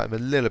think you cut him a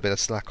little bit of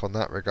slack on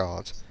that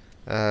regard.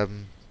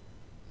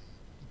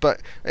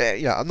 But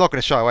yeah, I'm not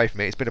going to shy away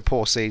from it. It's been a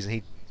poor season.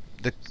 He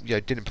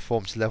didn't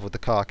perform to the level the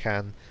car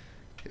can.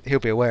 He'll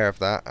be aware of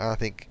that. And I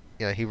think,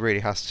 you know, he really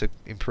has to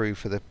improve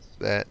for the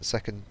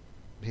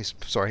his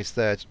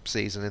third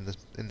season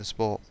in the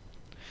sport.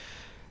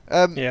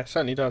 Yeah,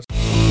 certainly does.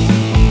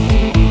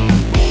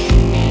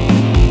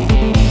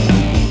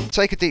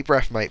 Take a deep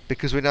breath, mate,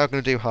 because we're now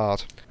going to do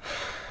hard.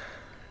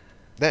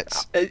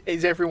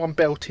 Is everyone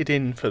belted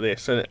in for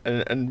this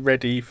and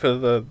ready for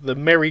the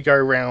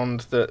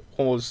merry-go-round that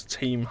was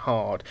Team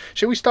Hard?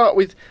 Shall we start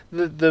with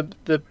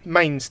the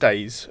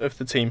mainstays of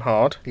the Team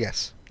Hard?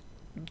 Yes.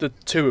 The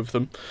 2 of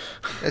them.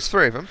 There's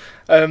 3 of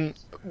them.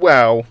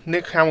 Well,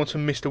 Nick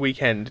Hamilton missed a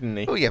weekend, didn't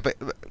he? Oh yeah,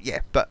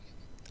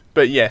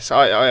 but yes,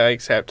 I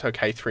accept.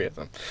 Okay, 3 of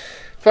them.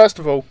 First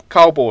of all,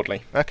 Carl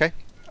Boardley. Okay.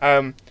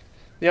 The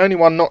only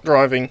one not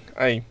driving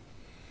a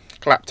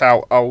clapped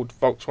out old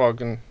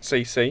Volkswagen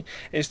CC.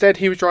 Instead,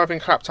 he was driving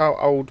clapped out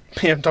old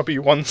BMW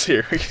 1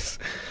 Series.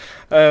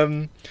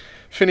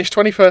 Finished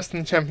 21st in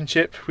the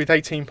championship with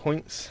 18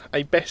 points,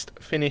 a best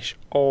finish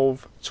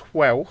of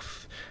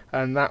 12th,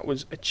 and that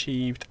was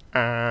achieved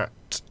at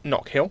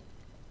Knockhill.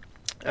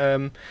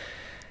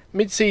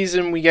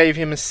 Mid-season we gave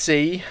him a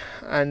C,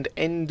 and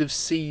end of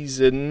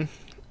season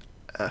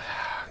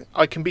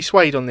I can be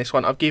swayed on this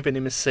one. I've given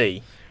him a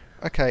C.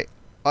 Okay,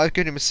 I've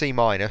given him a C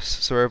minus,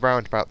 so we're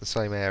around about the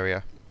same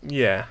area.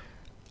 Yeah.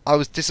 I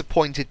was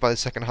disappointed by the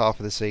second half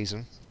of the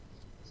season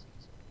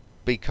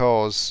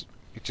because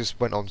he just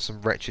went on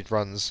some wretched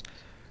runs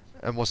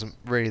and wasn't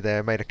really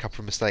there, made a couple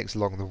of mistakes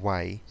along the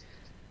way.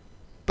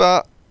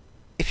 But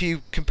if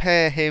you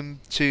compare him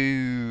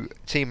to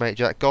teammate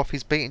Jack Goff,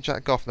 he's beaten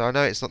Jack Goff. Now, I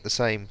know it's not the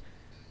same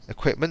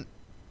equipment,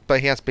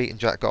 but he has beaten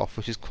Jack Goff,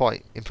 which is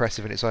quite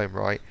impressive in its own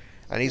right.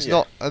 And he's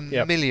not a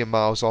million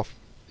miles off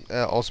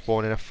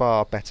Osborne in a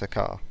far better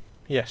car.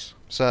 Yes.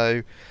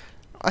 So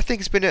I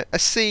think it's been a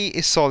C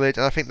is solid,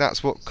 and I think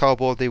that's what Carl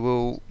Bodley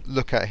will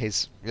look at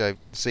his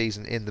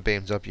season in the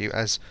BMW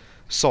as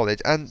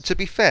solid. And to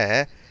be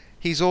fair,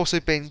 he's also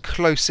been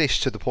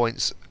close-ish to the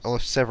points on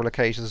several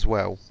occasions as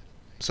well.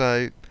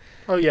 So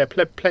Oh yeah,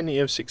 plenty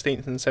of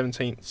 16th and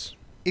 17th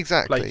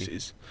exactly,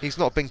 places. he's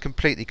not been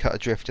completely cut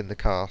adrift in the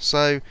car.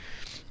 So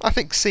I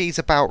think C's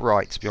about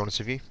right, to be honest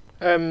with you.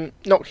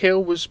 Knock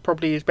Hill was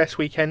probably his best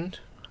weekend.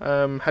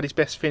 Had his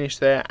best finish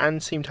there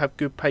and seemed to have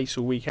good pace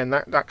all weekend.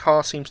 That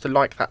car seems to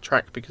like that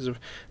track because of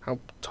how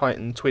tight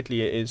and twiddly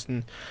it is,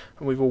 and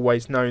we've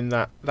always known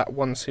that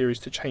 1 Series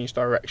to change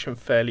direction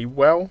fairly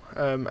well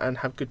and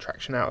have good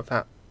traction out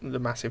of the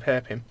massive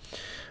hairpin.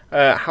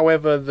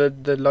 However,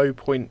 the low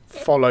point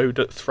followed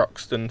at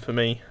Thruxton for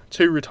me.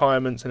 2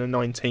 retirements and a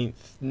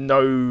 19th,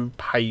 no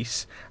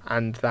pace,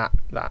 and that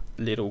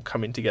little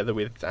coming together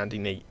with Andy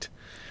Neate.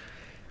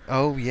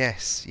 Oh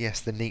yes,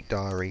 the Neat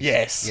Diaries.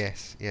 Yes.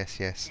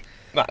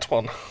 That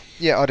one.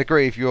 Yeah, I'd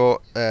agree with your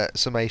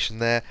summation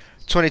there.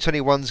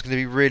 2021 is going to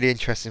be really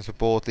interesting for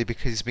Boardley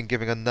because he's been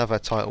giving another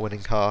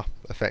title-winning car,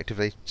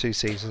 effectively, 2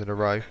 seasons in a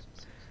row.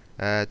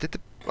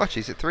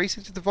 Is it 3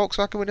 seasons did the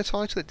Volkswagen win a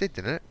title? It did,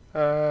 didn't it?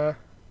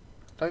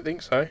 Don't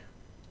think so.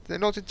 Did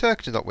not in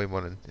Turkey not win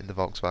one in the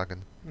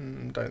Volkswagen?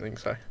 Don't think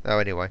so. Oh,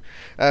 anyway.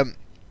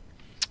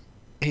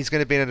 He's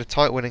going to be in a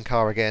title-winning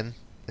car again,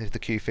 the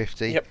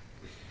Q50. Yep.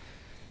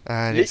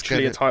 And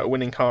literally a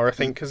title-winning car, I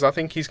think, because I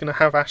think he's going to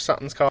have Ash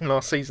Sutton's car from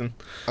last season.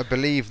 I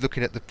believe,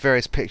 looking at the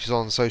various pictures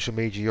on social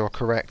media, you're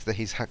correct that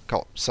he's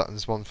got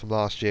Sutton's one from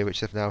last year, which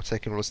they've now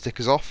taken all the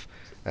stickers off,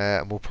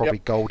 and will probably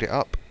gold it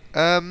up.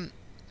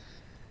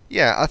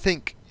 Yeah, I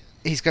think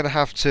he's going to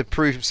have to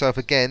prove himself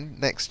again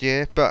next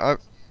year,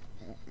 but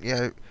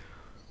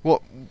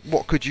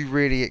what could you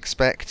really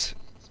expect?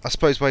 I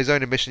suppose by his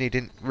own admission, he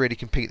didn't really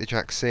compete the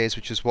Jack Sears,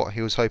 which is what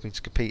he was hoping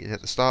to compete in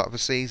at the start of the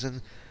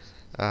season.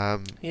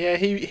 Yeah,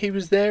 he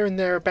was there and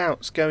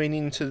thereabouts going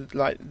into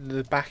like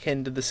the back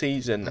end of the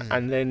season,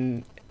 and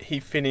then he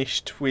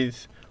finished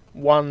with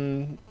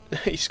one.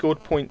 He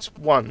scored points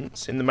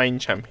once in the main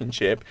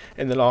championship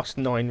in the last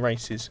 9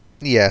 races.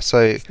 Yeah,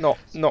 so it's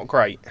not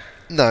great.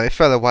 No, it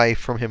fell away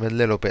from him a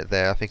little bit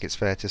there. I think it's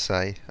fair to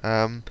say.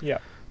 Yeah,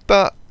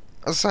 but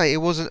as I say, it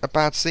wasn't a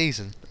bad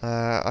season.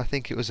 I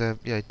think it was a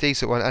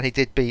decent one, and he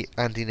did beat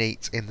Andy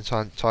Neate in the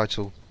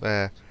title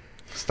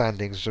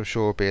standings, which I'm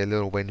sure will be a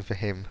little win for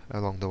him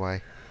along the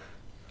way.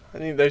 I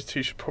think those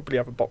two should probably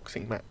have a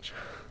boxing match.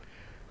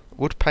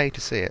 Would pay to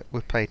see it.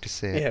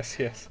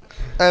 Yes.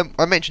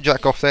 I mentioned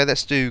Jack Goff there.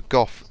 Let's do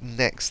Goff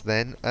next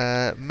then.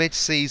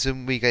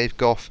 Mid-season, we gave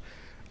Goff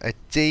a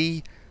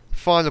D.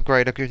 Final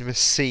grade, I've given him a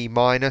C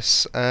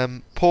minus.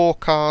 Poor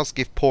cars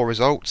give poor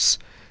results.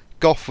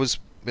 Goff was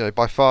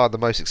by far the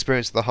most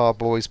experienced of the hard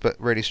boys, but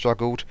really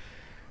struggled.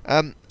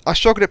 I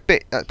struggled a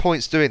bit at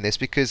points doing this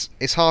because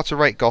it's hard to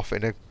rate Goff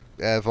in a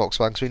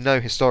Volkswagen because we know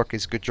historically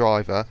he's a good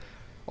driver.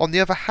 On the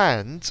other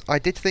hand, I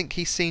did think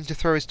he seemed to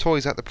throw his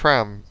toys out the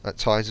pram at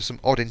times with some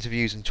odd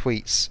interviews and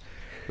tweets,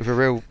 with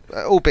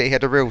albeit he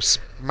had a real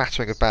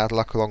smattering of bad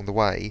luck along the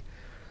way.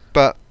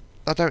 But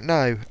I don't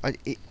know.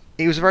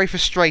 He was a very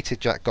frustrated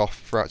Jack Goff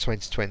throughout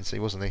 2020,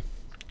 wasn't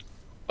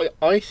he?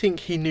 I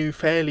think he knew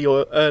fairly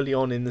early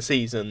on in the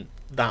season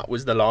that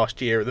was the last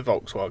year of the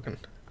Volkswagen,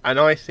 and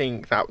I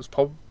think that was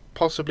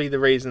possibly the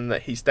reason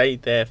that he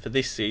stayed there for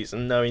this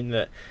season, knowing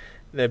that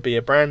there'd be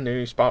a brand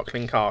new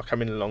sparkling car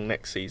coming along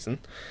next season,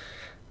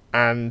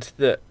 and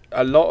that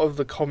a lot of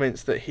the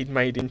comments that he'd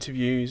made in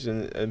interviews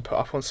and put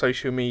up on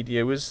social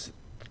media was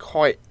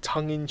quite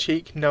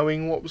tongue-in-cheek,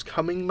 knowing what was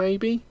coming,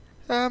 maybe?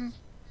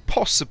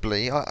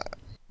 Possibly.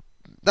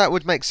 That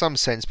would make some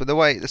sense, but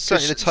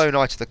certainly the tone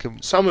I took...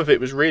 Some of it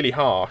was really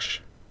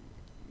harsh.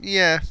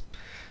 Yeah.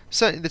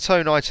 Certainly the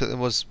tone I took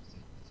was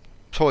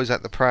toys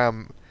at the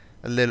pram,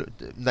 a little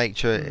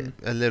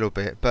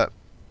bit, but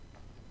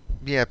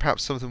yeah,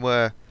 perhaps some of them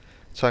were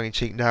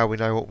tongue-in-cheek. Now we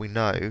know what we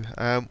know.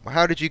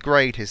 How did you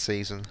grade his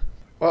season?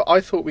 Well,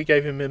 I thought we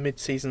gave him a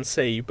mid-season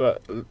C,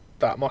 but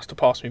that must have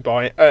passed me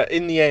by.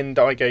 In the end,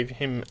 I gave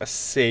him a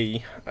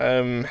C.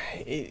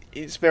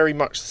 It's very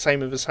much the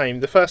same of the same.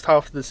 The first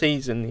half of the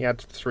season, he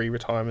had 3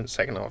 retirements.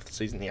 Second half of the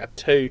season, he had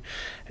 2.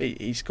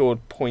 He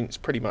scored points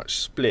pretty much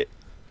split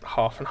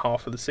half and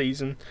half of the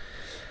season.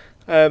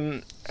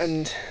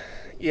 And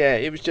yeah,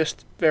 it was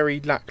just very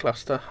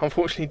lackluster.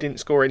 Unfortunately, didn't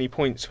score any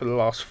points for the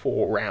last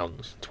 4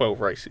 rounds, 12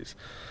 races.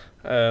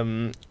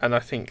 And I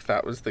think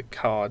that was the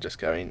car just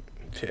going,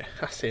 yeah,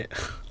 that's it.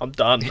 I'm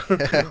done.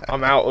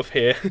 I'm out of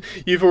here.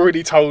 You've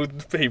already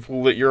told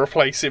people that you're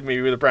replacing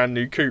me with a brand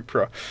new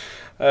Cupra.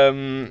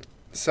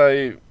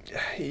 So,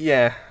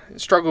 yeah,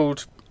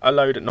 struggled a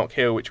load at Knock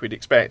Hill, which we'd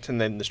expect, and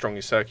then the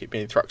strongest circuit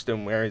being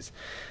Thruxton, whereas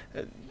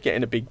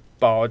getting a big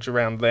barge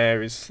around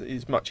there is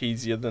much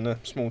easier than a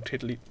small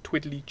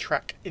twiddly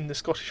track in the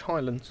Scottish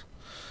Highlands.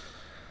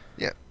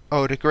 Yeah, I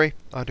would agree.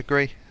 Fair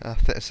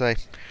to say.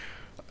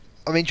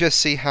 I'm interested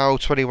to see how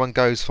 21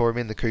 goes for him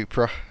in the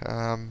Cupra,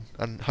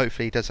 and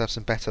hopefully he does have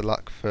some better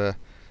luck for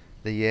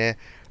the year.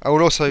 I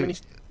would also...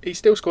 he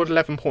still scored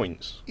 11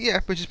 points.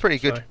 Yeah, which is pretty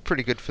good. So.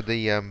 Pretty good for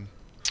the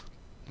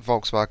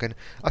Volkswagen.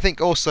 I think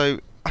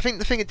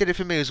the thing it did it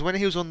for me was when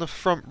he was on the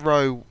front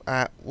row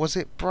at, was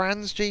it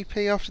Brands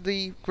GP after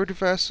the grid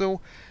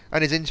reversal,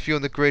 and his interview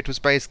on the grid was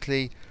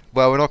basically,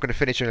 well, we're not going to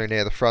finish anywhere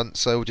near the front,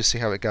 so we'll just see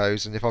how it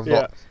goes. And if I'm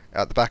not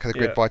at the back of the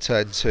grid by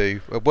turn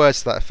 2, words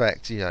to that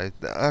effect,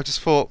 I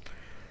just thought,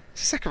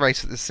 it's the second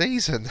race of the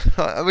season.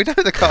 We know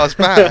the car's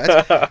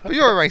bad, but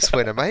you're a race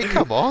winner, mate.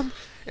 Come on.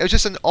 It was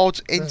just an odd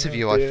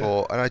interview, I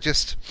thought, and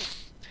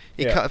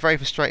he cut a very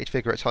frustrated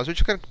figure at times,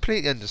 which I can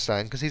completely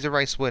understand because he's a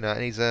race winner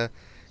and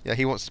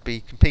he wants to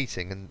be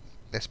competing, and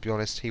let's be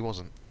honest, he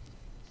wasn't.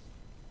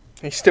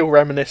 He's still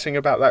reminiscing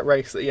about that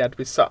race that he had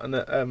with Sutton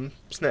at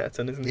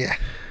Snetterton, isn't he? Yeah.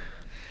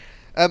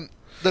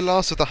 The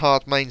last of the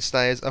hard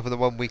mainstays, other than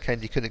one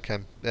weekend he couldn't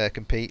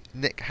compete,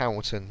 Nick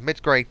Hamilton.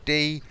 Mid-grade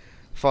D,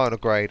 final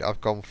grade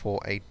I've gone for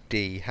a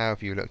D. How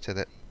have you looked at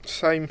it?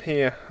 Same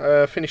here.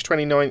 Finished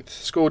 29th,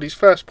 scored his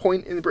first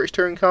point in the British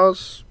Touring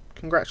Cars.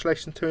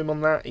 Congratulations to him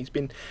on that. He's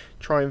been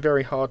trying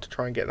very hard to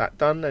try and get that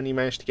done, and he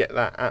managed to get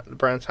that at the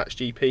Brands Hatch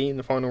GP in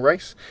the final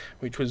race,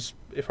 which was,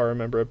 if I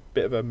remember, a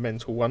bit of a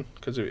mental one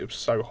because it was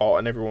so hot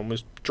and everyone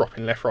was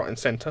dropping left, right and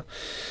centre.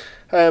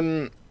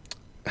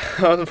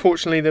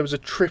 Unfortunately, there was a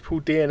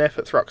triple DNF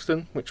at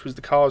Thruxton, which was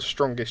the car's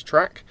strongest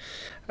track,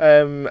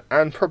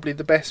 and probably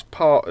the best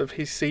part of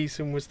his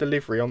season was the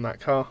livery on that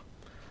car.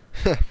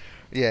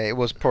 Yeah, it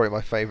was probably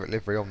my favourite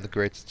livery on the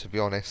grid, to be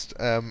honest.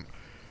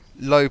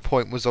 Low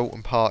point was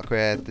Alton Park,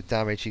 where the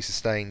damage he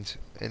sustained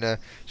to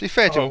be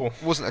fair to him,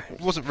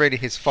 wasn't really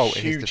his fault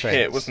in his defence. Huge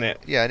hit, wasn't it?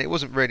 Yeah, and it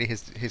wasn't really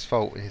his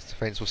fault in his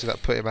defence. We'll see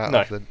that put him out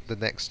of the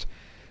next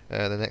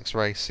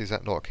race. He's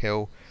at Knock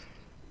Hill.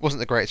 Wasn't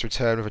the greatest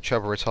return with a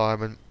trouble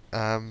retirement.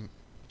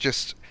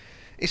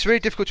 It's really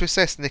difficult to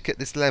assess Nick at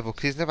this level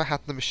because he's never had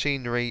the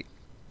machinery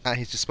at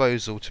his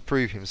disposal to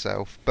prove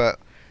himself. But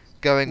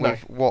going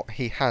with what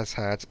he has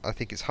had, I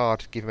think it's hard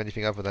to give him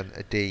anything other than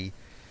a D.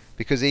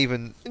 Because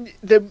even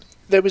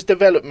there was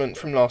development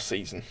from last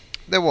season.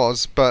 There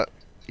was, but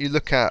you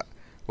look at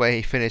where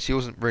he finished, he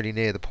wasn't really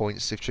near the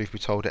points, if truth be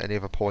told, at any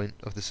other point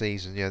of the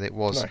season. It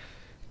was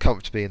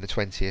comfortably in the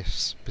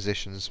 20th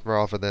positions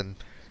rather than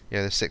the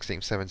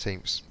 16th,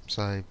 17th.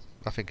 So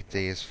I think a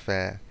D is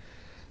fair.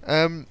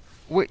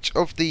 Which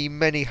of the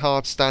many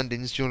hard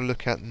standings do you want to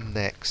look at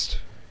next?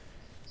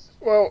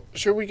 Well,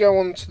 shall we go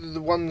on to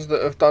the ones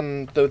that have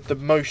done the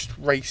most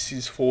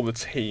races for the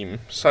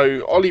team?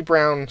 So, Ollie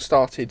Brown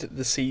started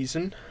the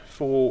season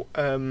for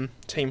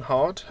Team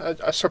Hard.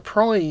 A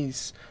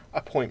surprise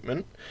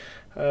appointment,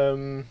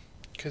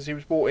 because he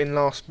was brought in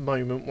last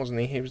moment,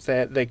 wasn't he? He was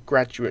their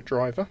graduate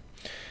driver.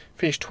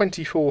 Finished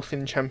 24th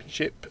in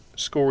Championship,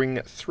 scoring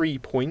 3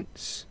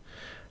 points.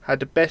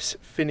 Had a best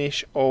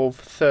finish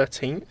of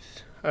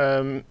 13th,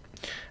 and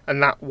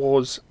that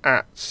was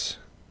at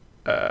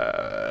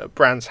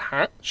Brands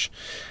Hatch.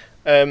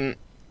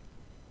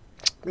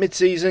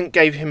 Mid-season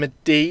gave him a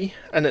D,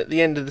 and at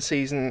the end of the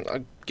season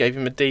I gave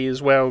him a D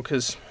as well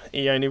because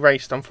he only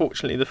raced,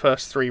 unfortunately, the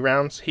first 3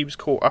 rounds. He was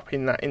caught up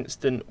in that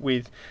incident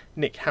with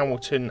Nick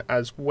Hamilton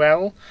as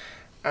well,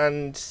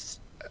 and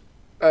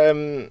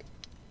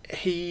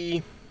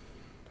he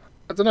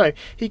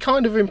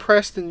kind of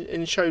impressed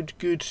and showed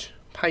good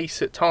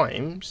pace at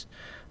times,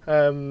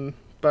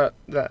 but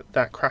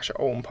that crash at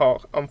Alton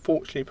Park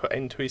unfortunately put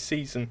end to his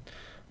season,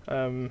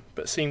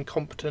 but seemed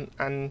competent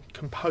and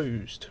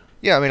composed.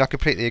 Yeah, I mean, I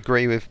completely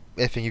agree with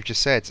everything you've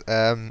just said.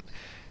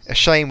 A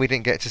shame we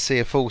didn't get to see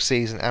a full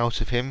season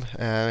out of him,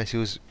 as he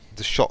was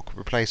the shock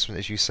replacement,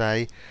 as you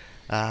say.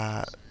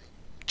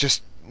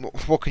 Just,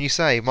 what can you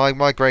say?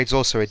 My grade's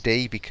also a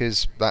D,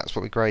 because that's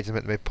what we graded him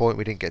at the midpoint.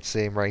 We didn't get to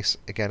see him race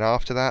again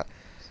after that.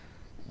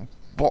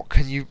 What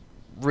can you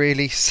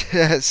really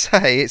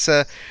say? It's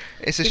a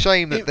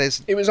shame that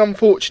there's... It was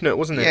unfortunate,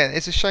 wasn't it? Yeah,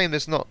 it's a shame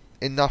there's not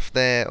enough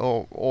there,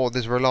 or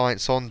there's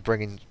reliance on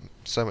bringing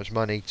so much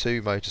money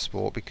to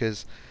motorsport,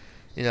 because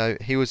he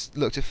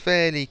looked a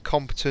fairly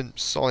competent,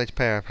 solid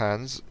pair of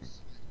hands.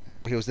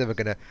 He was never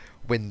going to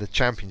win the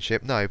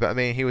championship, no, but I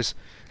mean, he was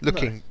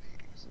looking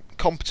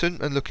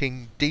competent and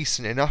looking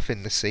decent enough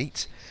in the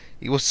seat.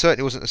 He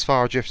certainly wasn't as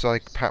far adrift as I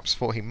perhaps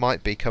thought he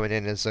might be coming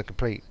in as a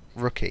complete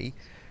rookie.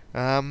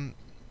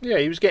 Yeah,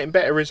 he was getting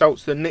better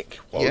results than Nick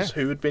was,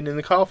 who had been in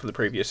the car for the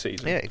previous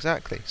season. Yeah,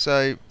 exactly.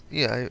 So,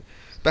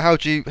 but how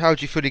do you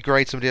fully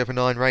grade somebody over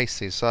 9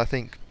 races? So I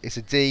think it's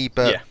a D,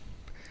 but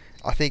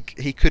I think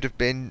he could have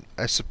been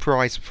a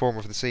surprise performer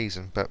of the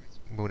season, but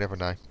we'll never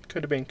know.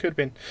 Could have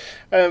been.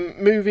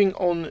 Moving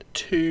on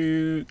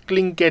to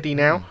Glingedi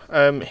now.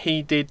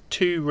 He did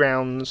 2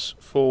 rounds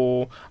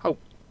for... Oh,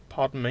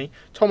 pardon me.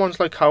 Tom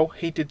Onslow Cole,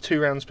 he did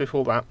 2 rounds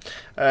before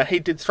that. He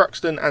did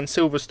Thruxton and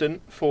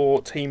Silverstone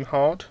for Team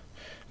Hard.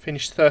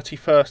 Finished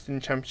 31st in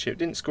the championship.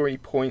 Didn't score any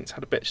points.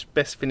 Had a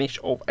best finish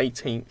of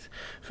 18th.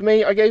 For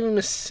me, I gave him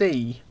a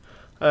C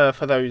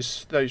for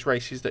those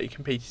races that he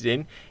competed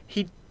in.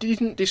 He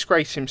didn't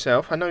disgrace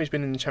himself. I know he's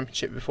been in the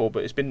championship before,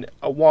 but it's been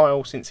a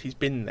while since he's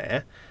been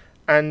there.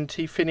 And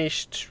he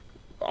finished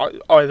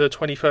either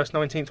 21st,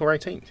 19th or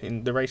 18th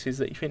in the races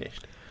that he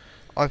finished.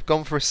 I've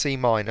gone for a C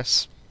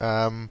minus.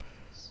 I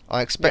Yeah.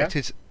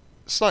 expected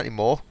slightly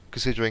more,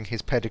 considering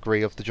his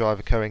pedigree of the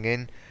driver coming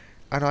in,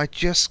 and I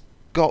just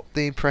got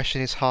the impression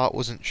his heart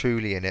wasn't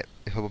truly in it,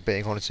 if I'm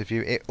being honest with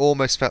you. It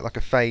almost felt like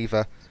a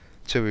favour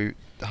to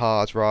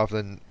Hard rather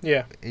than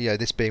Yeah.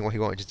 this being what he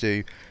wanted to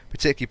do,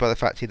 particularly by the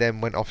fact he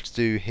then went off to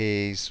do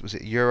his, was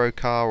it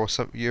Eurocar or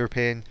some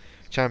European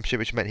Championship,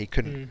 which meant he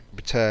couldn't Mm.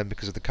 return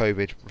because of the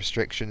COVID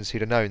restrictions.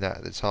 He'd have known that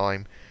at the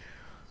time.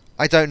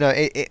 I don't know.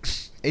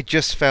 It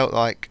just felt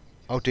like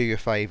I'll do you a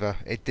favour.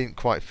 It didn't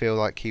quite feel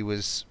like he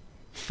was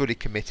fully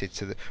committed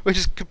to the, which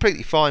is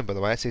completely fine by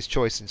the way. It's his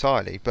choice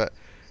entirely. But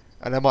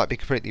and I might be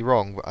completely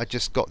wrong. But I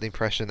just got the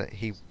impression that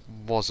he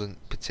wasn't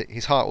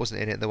his heart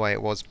wasn't in it the way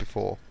it was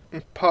before.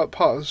 Part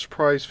of the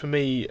surprise for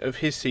me of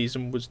his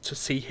season was to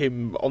see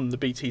him on the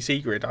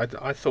BTC grid.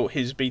 I thought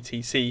his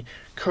BTC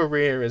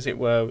career, as it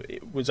were,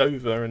 it was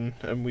over,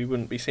 and we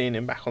wouldn't be seeing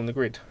him back on the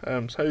grid.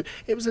 So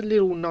it was a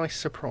little nice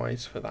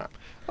surprise for that.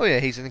 Oh yeah,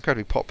 he's an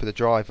incredibly popular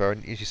driver,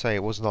 and as you say,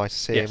 it was nice to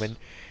see Yes. him. And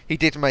he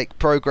did make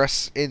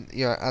progress in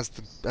as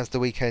the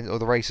weekend or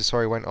the races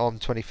went on.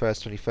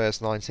 21st,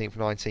 19th,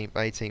 19th,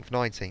 18th,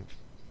 19th.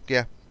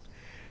 Yeah,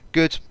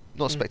 good,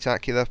 not Mm.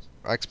 spectacular.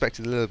 I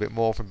expected a little bit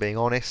more, from being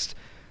honest,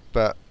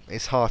 but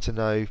it's hard to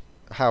know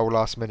how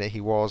last minute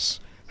he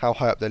was, how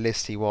high up the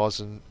list he was,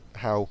 and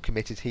how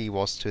committed he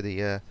was to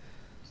the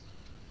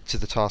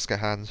task at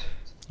hand.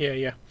 Yeah,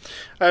 yeah.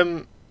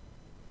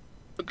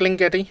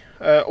 Glengetty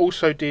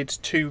also did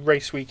 2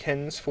 race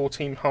weekends for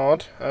Team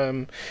Hard.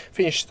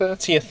 Finished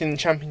 30th in the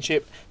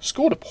championship.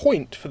 Scored a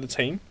point for the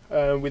team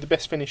with the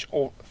best finish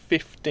of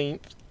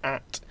 15th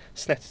at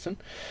Snetterton.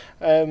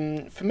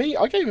 For me,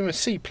 I gave him a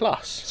C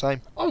plus.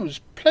 Same. I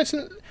was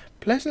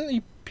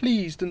pleasantly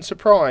pleased and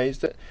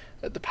surprised at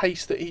the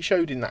pace that he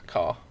showed in that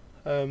car.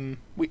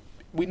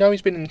 We know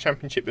he's been in the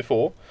championship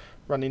before,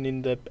 running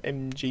in the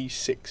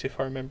MG6 if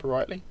I remember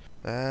rightly,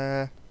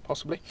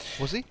 possibly.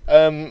 Was he?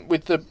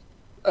 With the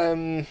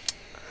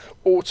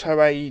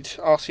Auto Aid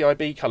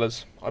RCIB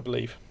colours, I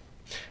believe.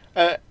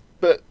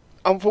 But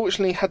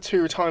unfortunately had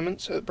 2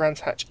 retirements at the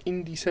Brands Hatch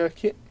Indy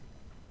circuit.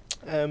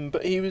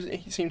 But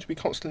he seemed to be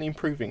constantly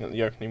improving at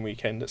the opening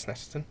weekend at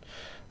Snetterton.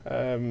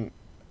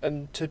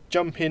 And to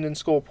jump in and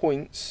score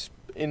points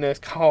in a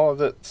car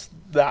that's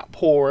that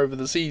poor over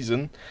the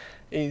season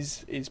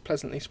is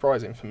pleasantly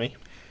surprising for me.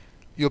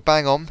 You're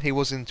bang on, he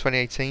was in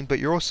 2018, but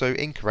you're also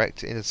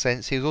incorrect in a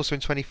sense. He was also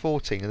in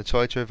 2014 in the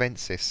Toyota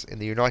Avensis in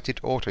the United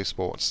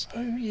Autosports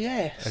Oh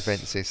yes,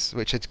 Avensis,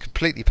 which had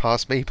completely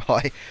passed me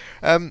by.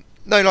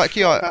 No, like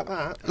you, about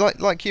that.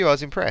 like you, I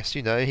was impressed.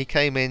 He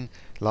came in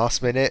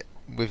last minute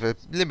with a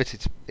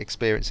limited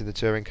experience in the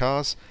touring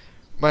cars,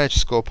 managed to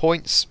score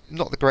points.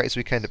 Not the greatest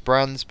weekend at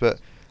Brands, but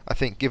I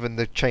think given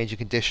the change in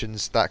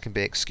conditions, that can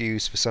be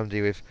excused for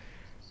somebody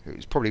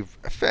who's probably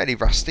fairly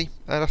rusty,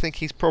 and I think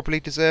he's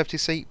probably deserved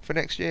his seat for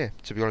next year.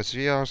 To be honest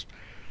with you, I was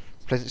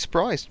pleasantly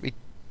surprised. He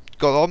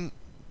got on,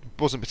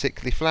 wasn't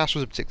particularly flash,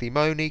 wasn't particularly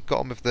moany,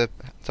 got on with the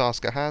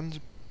task at hand,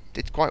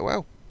 did quite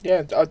well.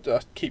 Yeah, I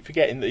keep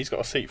forgetting that he's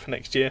got a seat for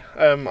next year.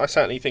 I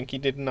certainly think he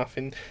did enough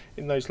in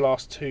those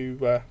last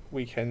 2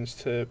 weekends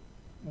to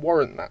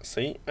warrant that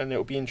seat, and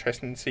it'll be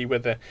interesting to see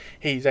whether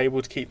he's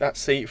able to keep that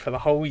seat for the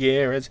whole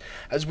year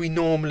as we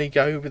normally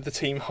go with the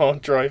Team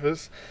Hard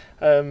drivers.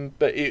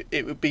 But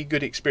it would be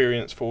good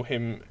experience for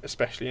him,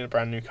 especially in a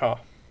brand new car.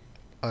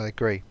 I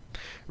agree.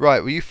 Right,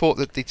 well, you thought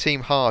that the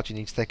Team Hard you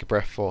need to take a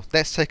breath for.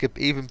 Let's take an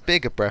even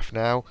bigger breath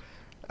now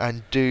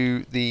and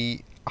do the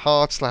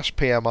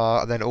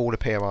Hard/PMR and then all the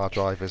PMR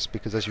drivers,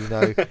 because as you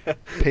know,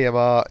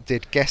 PMR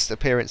did guest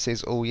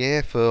appearances all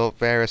year for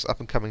various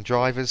up-and-coming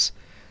drivers.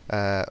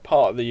 Part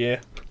of the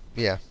year.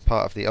 Yeah,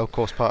 part of the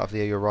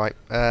year, you're right.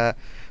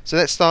 So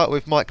let's start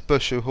with Mike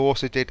Bushell, who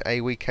also did a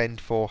weekend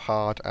for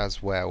Hard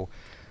as well.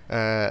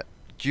 Do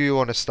you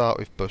want to start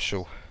with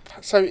Bushell?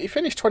 So he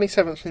finished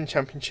 27th in the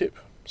championship,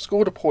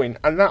 scored a point,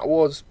 and that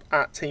was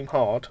at Team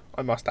Hard,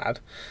 I must add,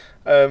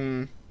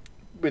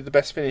 with the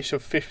best finish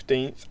of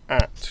 15th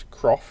at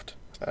Croft.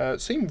 It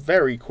seemed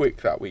very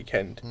quick that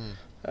weekend.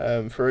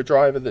 For a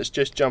driver that's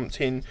just jumped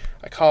in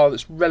a car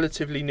that's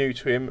relatively new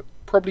to him.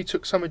 Probably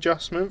took some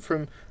adjustment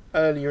from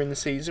earlier in the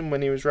season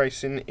when he was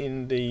racing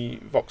in the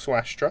Vauxhall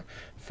Astra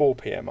for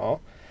PMR.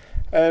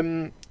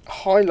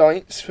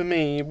 Highlights for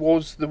me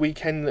was the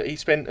weekend that he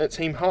spent at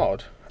Team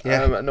Hard.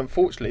 Yeah. And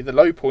unfortunately the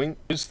low point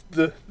was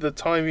the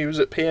time he was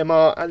at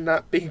PMR and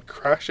that big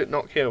crash at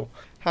Knock Hill.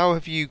 How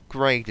have you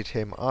graded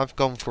him? I've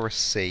gone for a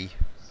C.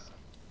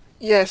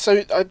 Yeah,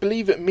 so I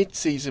believe at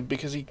mid-season,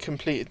 because he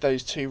completed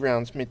those 2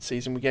 rounds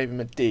mid-season, we gave him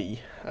a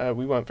D.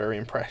 We weren't very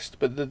impressed,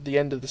 but at the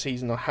end of the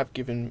season I have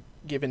given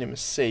him a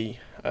C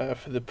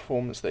for the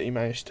performance that he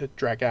managed to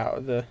drag out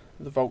of the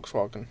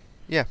Volkswagen.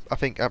 Yeah, I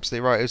think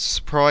absolutely right. It was a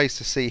surprise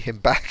to see him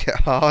back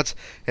at Hard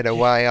in a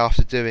way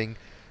after doing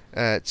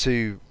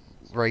 2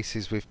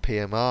 races with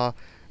PMR.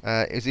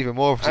 It was even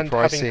more of a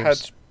surprise to him.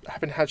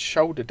 Having had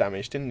shoulder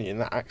damage, didn't he, in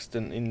that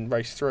accident in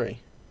race 3?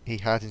 He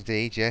had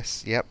indeed,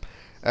 yes, yep.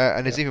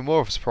 And it's even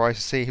more of a surprise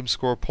to see him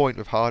score a point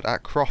with Hard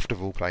at Croft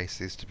of all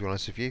places, to be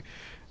honest with you.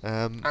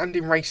 And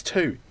in race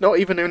 2, not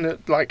even in a,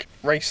 like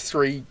race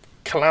 3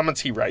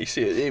 calamity race.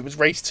 It was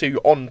race 2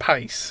 on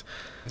pace.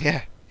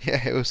 Yeah,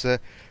 it was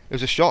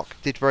a shock.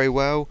 Did very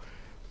well.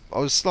 I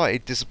was slightly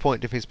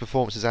disappointed with his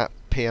performances at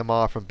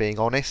PMR, from being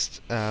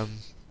honest,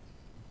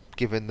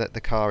 given that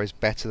the car is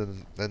better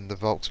than the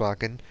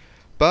Volkswagen.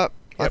 But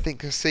I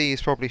think a C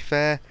is probably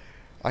fair.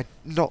 I'm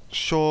not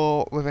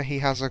sure whether he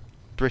has a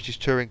British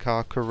touring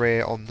car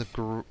career on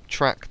the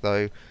track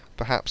though.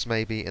 Perhaps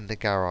maybe in the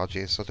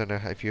garages. I don't know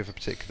if you have a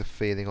particular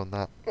feeling on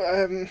that.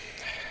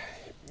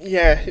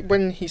 Yeah,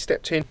 when he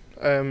stepped in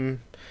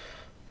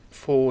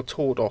for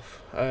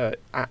Tordorf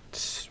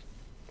at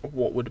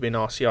what would have been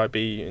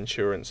RCIB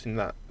insurance in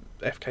that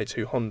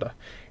FK2 Honda,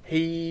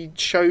 he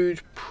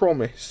showed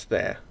promise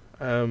there.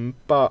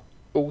 But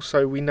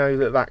also we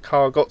know that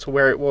car got to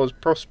where it was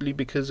possibly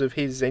because of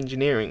his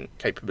engineering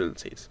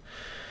capabilities.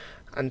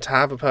 And to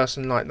have a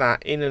person like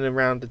that in and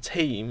around a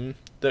team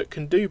that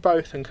can do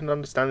both and can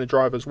understand the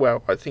drivers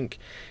well, I think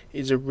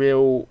is a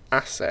real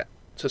asset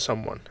to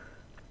someone.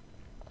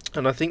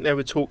 And I think there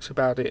were talks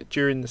about it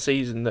during the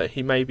season that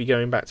he may be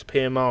going back to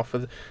PMR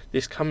for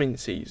this coming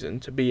season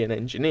to be an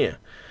engineer.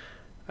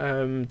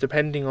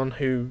 Depending on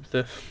who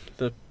the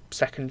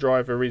second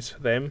driver is for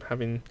them,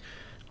 having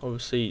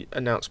obviously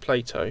announced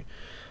Plato.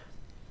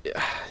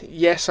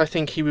 Yes, I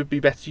think he would be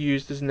better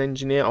used as an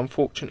engineer,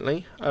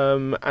 unfortunately.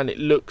 And it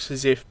looks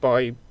as if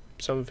by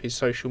some of his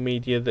social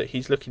media that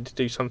he's looking to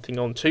do something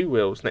on two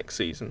wheels next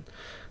season,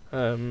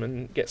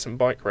 and get some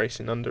bike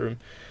racing under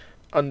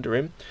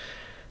him.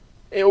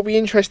 It'll be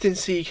interesting to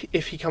see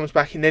if he comes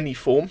back in any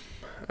form.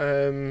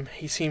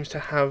 He seems to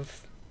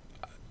have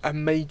a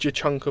major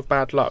chunk of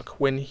bad luck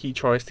when he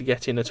tries to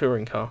get in a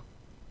touring car.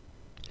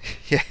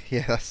 Yeah,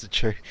 that's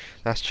true.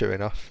 That's true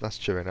enough.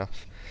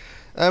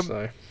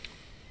 So,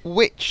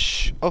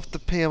 which of the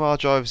PMR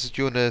drivers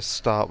do you want to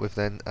start with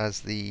then,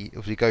 as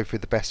if we go through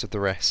the best of the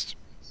rest?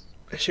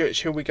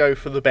 Shall we go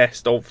for the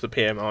best of the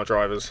PMR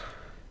drivers?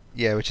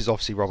 Yeah, which is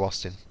obviously Rob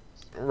Austin.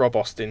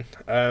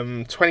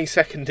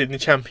 22nd in the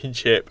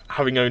championship,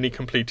 having only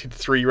completed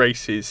 3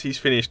 races. He's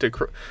finished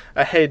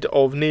ahead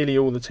of nearly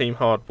all the Team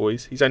Hard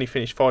boys. He's only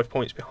finished 5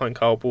 points behind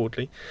Carl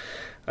Boardley,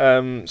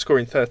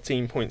 scoring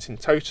 13 points in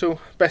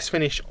total. Best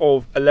finish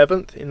of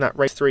 11th in that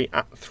race 3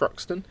 at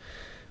Thruxton.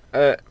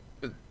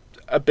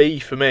 A B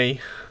for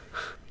me.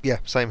 Yeah,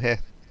 same here.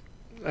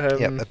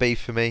 A B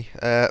for me.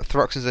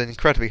 Thruxton's an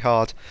incredibly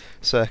hard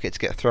circuit to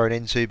get thrown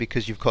into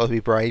because you've got to be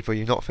brave, or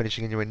you're not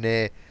finishing anywhere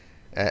near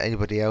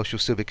anybody else. You'll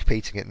still be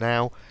competing it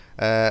now.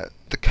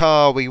 The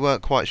car, we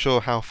weren't quite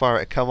sure how far it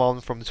had come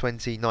on from the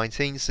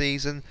 2019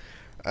 season,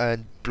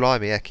 and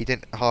blimey heck, he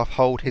didn't half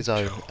hold his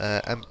own,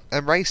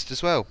 and raced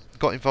as well.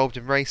 Got involved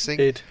in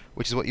racing,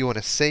 which is what you want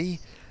to see.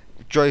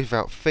 Drove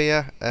without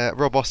fear.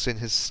 Rob Austin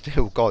has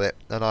still got it,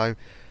 and I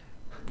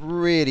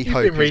really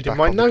hope You've been reading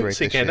my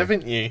notes again,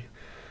 haven't you?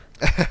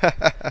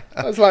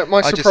 That's like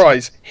my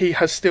surprise. He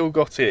has still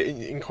got it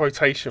in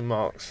quotation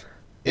marks.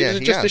 It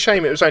was just a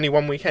shame it was only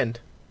one weekend.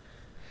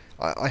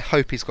 I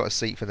hope he's got a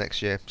seat for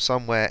next year,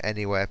 somewhere,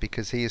 anywhere,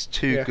 because he is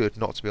too good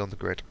not to be on the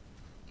grid.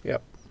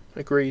 Yep,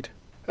 agreed.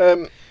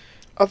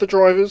 Other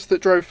drivers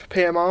that drove for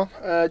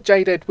PMR,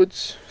 Jade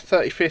Edwards,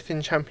 35th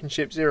in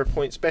championship, 0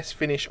 points, best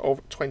finish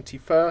of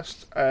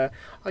 21st.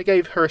 I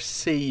gave her a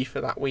C for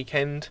that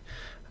weekend,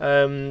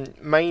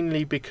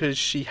 mainly because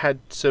she had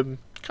some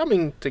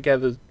coming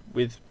together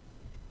with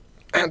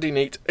Andy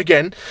Neat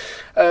again,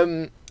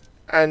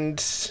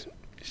 and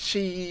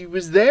she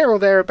was there or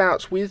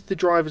thereabouts with the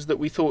drivers that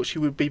we thought she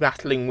would be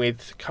battling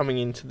with coming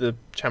into the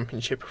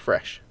championship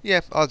afresh.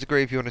 Yeah, I'd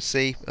agree with you on a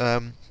C.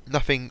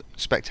 Nothing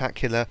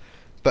spectacular,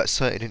 but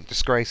certainly didn't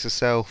disgrace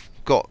herself.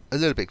 Got a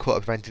little bit caught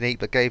up with Andy Neat,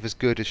 but gave as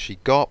good as she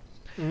got.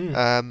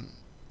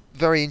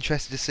 Very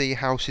interested to see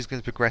how she's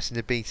going to progress in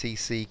the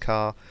BTC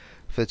car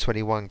for the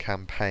 21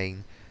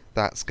 campaign.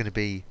 That's going to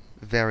be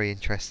very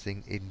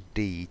interesting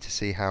indeed to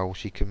see how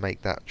she can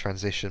make that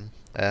transition.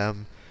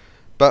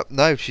 But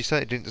no, she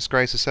certainly didn't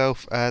disgrace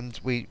herself, and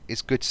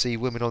it's good to see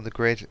women on the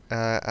grid,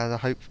 and I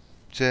hope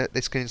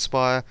this can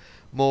inspire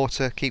more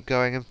to keep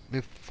going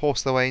and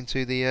force their way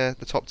into the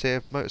top tier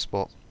of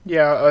motorsport.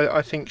 Yeah,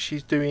 I think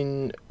she's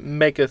doing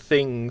mega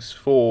things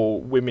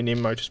for women in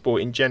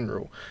motorsport in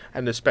general,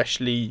 and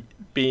especially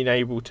being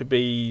able to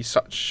be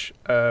such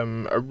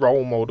a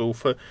role model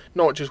for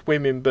not just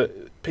women but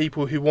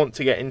people who want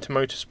to get into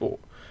motorsport.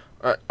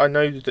 I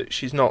know that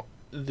she's not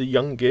the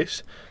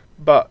youngest,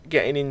 but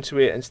getting into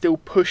it and still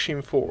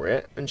pushing for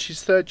it, and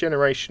she's 3rd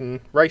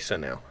generation racer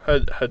now.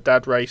 Her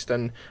dad raced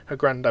and her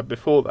granddad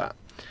before that,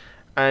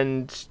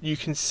 and you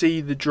can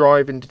see the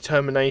drive and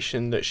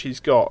determination that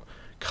she's got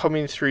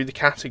coming through the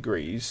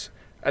categories.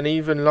 And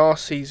even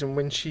last season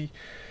when she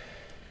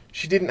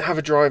didn't have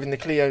a drive in the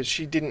Clios,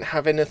 she didn't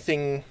have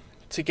anything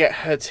to get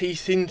her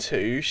teeth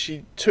into,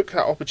 she took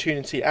that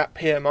opportunity at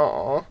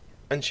PMR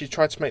and she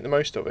tried to make the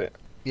most of it.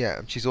 Yeah,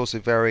 and she's also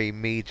very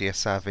media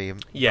savvy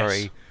and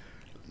very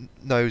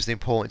knows the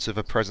importance of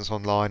a presence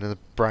online and the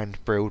brand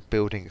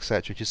building,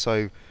 etc., which is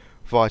so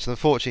vital.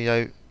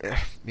 Unfortunately,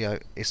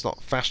 it's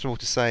not fashionable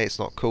to say, it's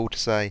not cool to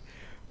say,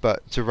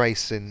 but to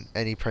race in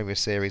any Premier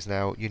Series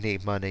now, you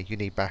need money, you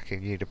need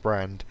backing, you need a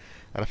brand,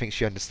 and I think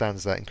she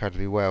understands that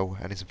incredibly well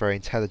and is very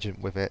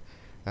intelligent with it.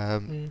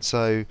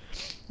 So,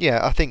 yeah,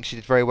 I think she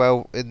did very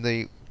well in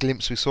the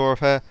glimpse we saw of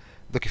her.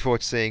 Looking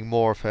forward to seeing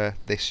more of her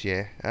this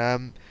year.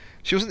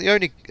 She wasn't the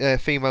only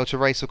female to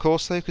race, of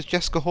course, though, because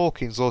Jessica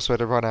Hawkins also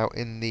had a run out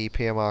in the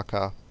PMR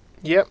car.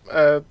 Yep,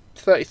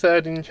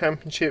 33rd in the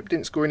championship,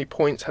 didn't score any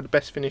points, had a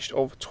best finish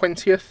of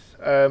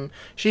 20th.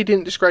 She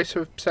didn't disgrace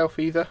herself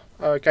either,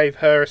 gave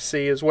her a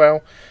C as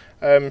well.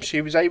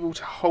 She was able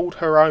to hold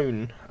her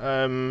own,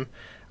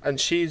 and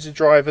she's a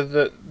driver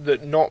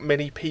that not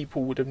many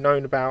people would have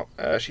known about.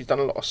 She's done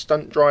a lot of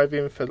stunt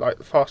driving for like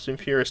the Fast and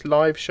Furious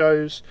live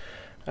shows.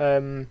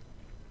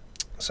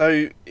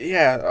 So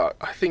yeah,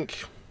 I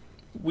think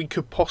we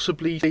could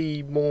possibly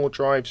see more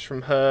drives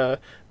from her,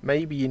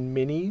 maybe in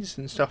minis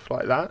and stuff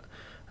like that,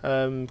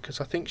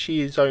 because I think she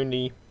is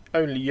only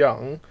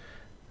young,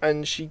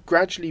 and she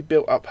gradually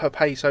built up her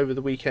pace over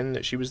the weekend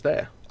that she was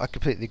there. I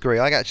completely agree.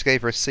 I actually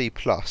gave her a C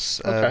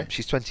plus. Okay.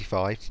 She's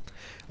 25.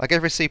 I gave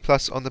her a C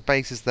plus on the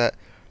basis that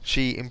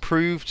she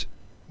improved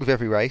with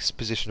every race,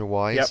 positional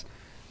wise, Yep.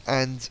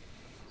 and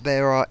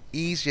there are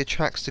easier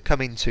tracks to come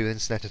into than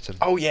Snetterton.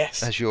 Oh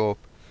yes, As your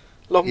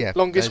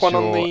longest as one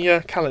on your-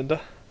 the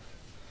calendar.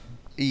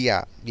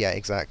 Yeah,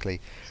 exactly.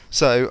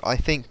 So I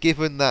think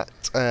given that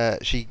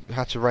she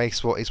had to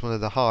race what is one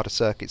of the harder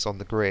circuits on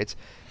the grid,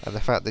 and the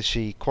fact that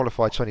she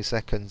qualified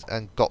 22nd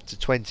and got to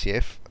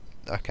 20th,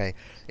 okay,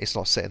 it's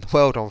not setting the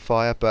world on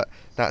fire, but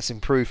that's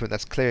improvement.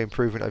 That's clear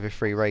improvement over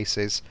 3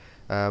 races,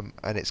 and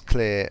it's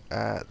clear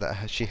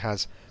that she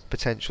has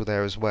potential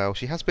there as well.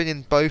 She has been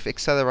in both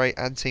Accelerate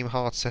and Team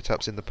Hard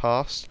setups in the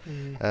past,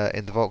 in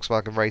the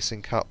Volkswagen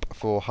Racing Cup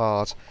for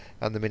Hard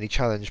and the Mini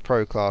Challenge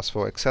Pro Class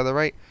for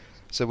Accelerate.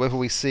 So whether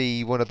we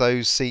see one of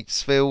those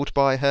seats filled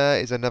by her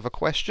is another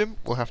question.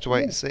 We'll have to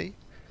wait and see.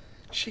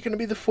 Is she going to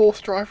be the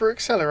 4th driver at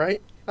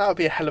Accelerate? That would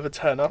be a hell of a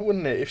turn up,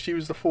 wouldn't it, if she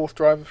was the 4th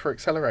driver for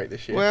Accelerate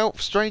this year? Well,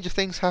 stranger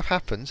things have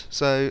happened,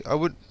 so I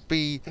wouldn't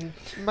be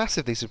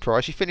massively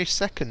surprised. She finished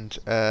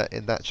 2nd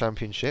in that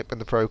championship in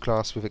the Pro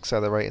Class with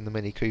Accelerate in the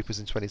Mini Coopers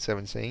in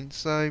 2017,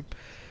 so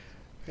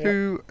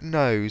who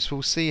knows?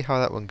 We'll see how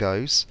that one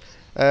goes.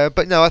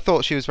 But no, I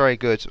thought she was very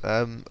good.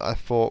 I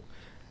thought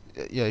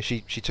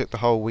she took the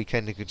whole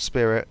weekend in good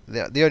spirit.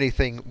 The only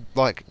thing,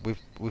 like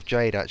with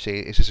Jade,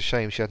 actually, it's just a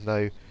shame she had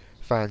no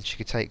fans she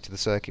could take to the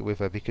circuit with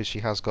her, because she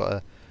has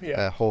got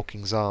a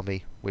Hawkins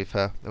army with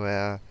her.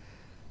 And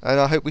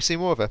I hope we see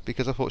more of her,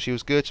 because I thought she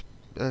was good.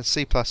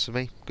 C plus for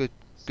me.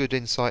 Good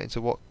insight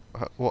into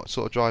what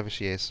sort of driver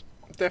she is.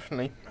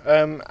 Definitely.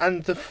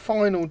 And the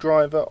final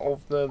driver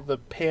of the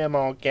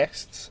PMR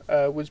guests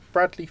was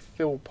Bradley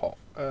Philpott.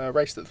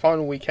 Raced at the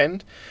final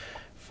weekend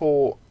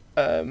for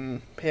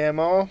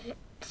PMR.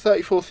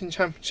 34th in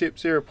championship,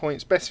 0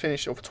 points, best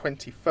finish of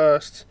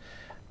 21st.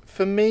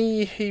 For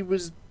me, he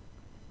was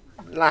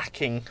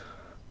lacking.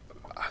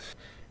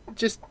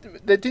 Just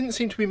there didn't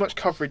seem to be much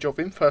coverage of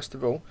him, first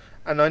of all,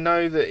 and I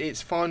know that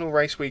it's final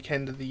race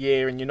weekend of the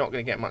year and you're not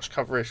going to get much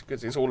coverage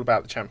because it's all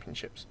about the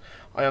championships.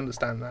 I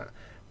understand that,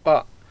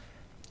 but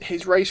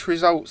his race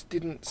results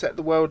didn't set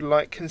the world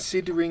alight,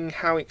 considering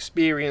how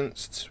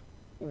experienced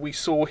we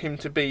saw him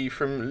to be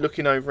from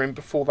looking over him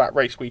before that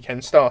race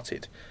weekend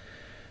started.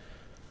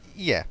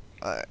 Yeah,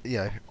 I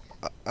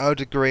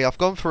would agree. I've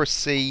gone for a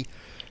C,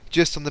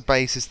 just on the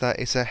basis that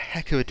it's a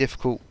heck of a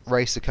difficult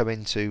race to come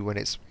into when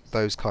it's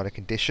those kind of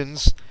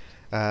conditions.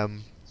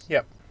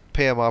 Yep.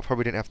 PMR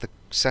probably didn't have the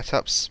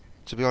setups,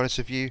 to be honest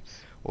with you,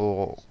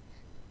 or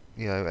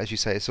as you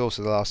say, it's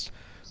also the last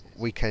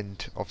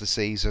weekend of the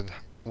season.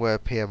 Were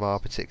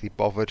PMR particularly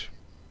bothered,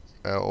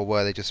 or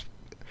were they just,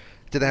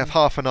 did they have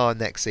half an eye on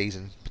next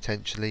season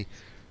potentially?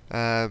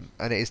 And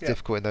it is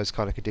difficult in those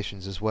kind of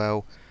conditions as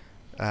well.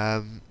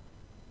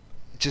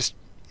 Just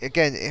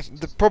again,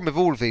 the problem with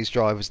all of these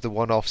drivers, the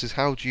one-offs, is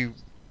how do you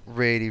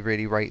really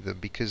rate them,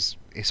 because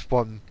it's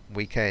one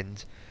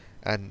weekend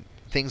and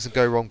things can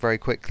go wrong very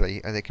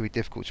quickly and it can be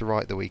difficult to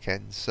write the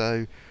weekend.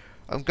 So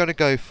I'm going to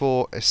go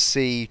for a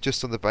C,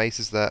 just on the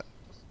basis that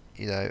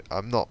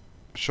I'm not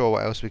sure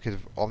what else we could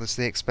have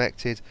honestly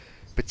expected,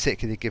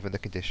 particularly given the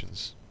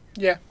conditions.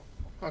 Yeah,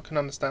 I can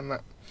understand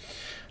that.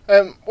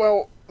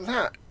 Well,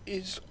 that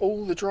is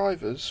all the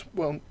drivers.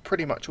 Well,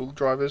 pretty much all the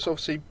drivers.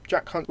 Obviously,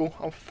 Jack Huntable,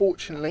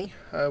 unfortunately,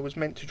 was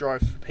meant to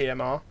drive for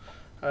PMR,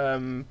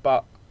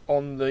 but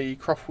on the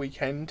Croft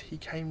weekend, he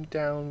came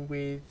down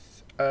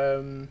with,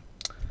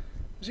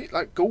 was it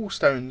like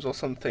gallstones or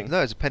something?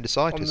 No, it's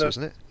appendicitis,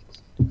 wasn't it?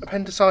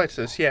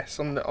 Appendicitis, yes,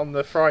 on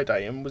the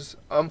Friday, and was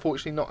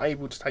unfortunately not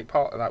able to take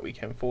part of that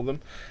weekend for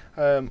them.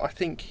 I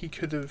think he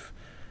could have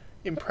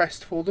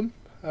impressed for them,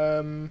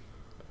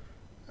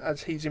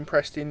 as he's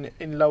impressed in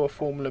lower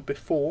formula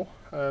before,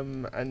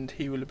 and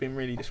he will have been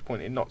really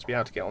disappointed not to be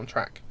able to get on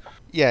track.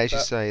 Yeah, as you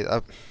say,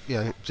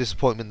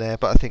 disappointment there,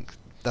 but I think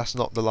that's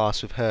not the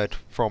last we've heard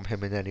from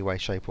him in any way,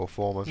 shape or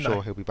form. I'm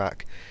sure he'll be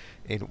back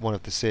in one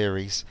of the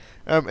series.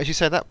 As you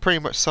say, that pretty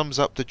much sums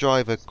up the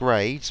driver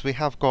grades. We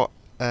have got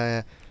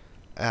our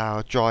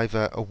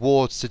driver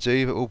awards to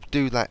do, but we'll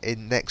do that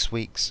in next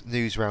week's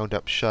News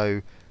Roundup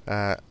show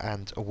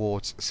and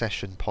awards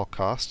session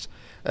podcast.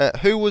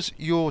 Who was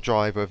your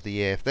driver of the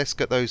year? Let's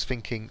get those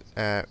thinking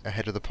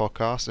ahead of the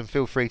podcast, and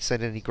feel free to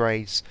send any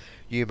grades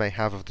you may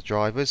have of the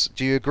drivers.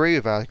 Do you agree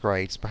with our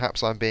grades?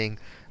 Perhaps I'm being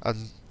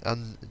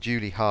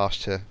unduly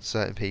harsh to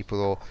certain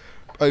people or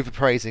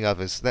overpraising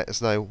others. Let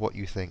us know what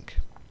you think.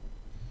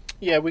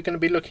 Yeah, we're going to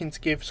be looking to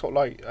give sort of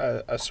like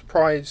a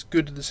surprise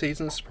good of the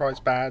season, a surprise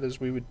bad, as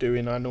we would do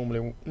in our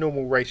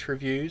normal race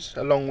reviews,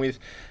 along with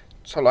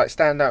sort of like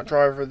standout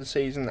driver of the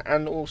season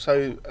and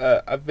also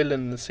a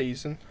villain of the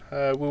season.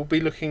 We'll be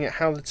looking at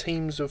how the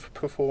teams have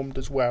performed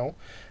as well,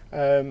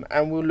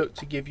 and we'll look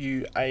to give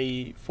you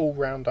a full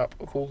roundup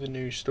of all the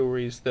news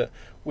stories that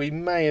we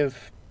may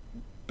have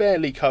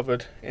barely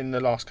covered in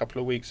the last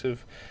couple of weeks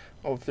of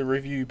the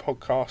review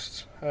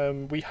podcasts.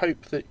 We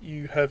hope that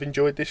you have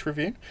enjoyed this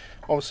review.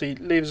 Obviously,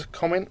 leave us a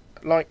comment,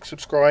 like,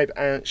 subscribe,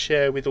 and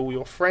share with all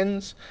your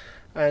friends.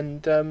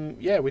 And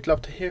we'd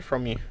love to hear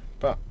from you.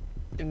 But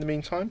in the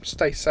meantime,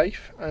 stay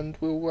safe, and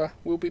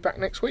we'll be back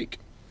next week.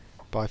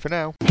 Bye for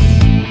now.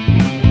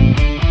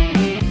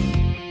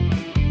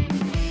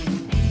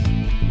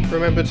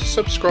 Remember to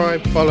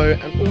subscribe, follow,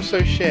 and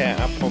also share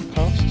our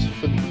podcasts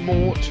for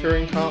more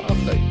touring car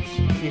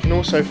updates. You can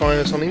also find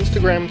us on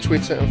Instagram,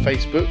 Twitter, and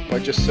Facebook by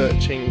just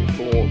searching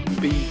for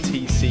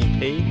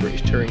BTCP,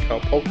 British Touring Car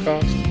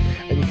Podcast,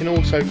 and you can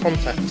also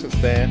contact us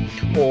there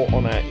or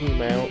on our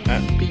email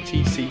at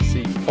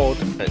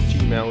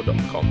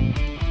btccpod@gmail.com.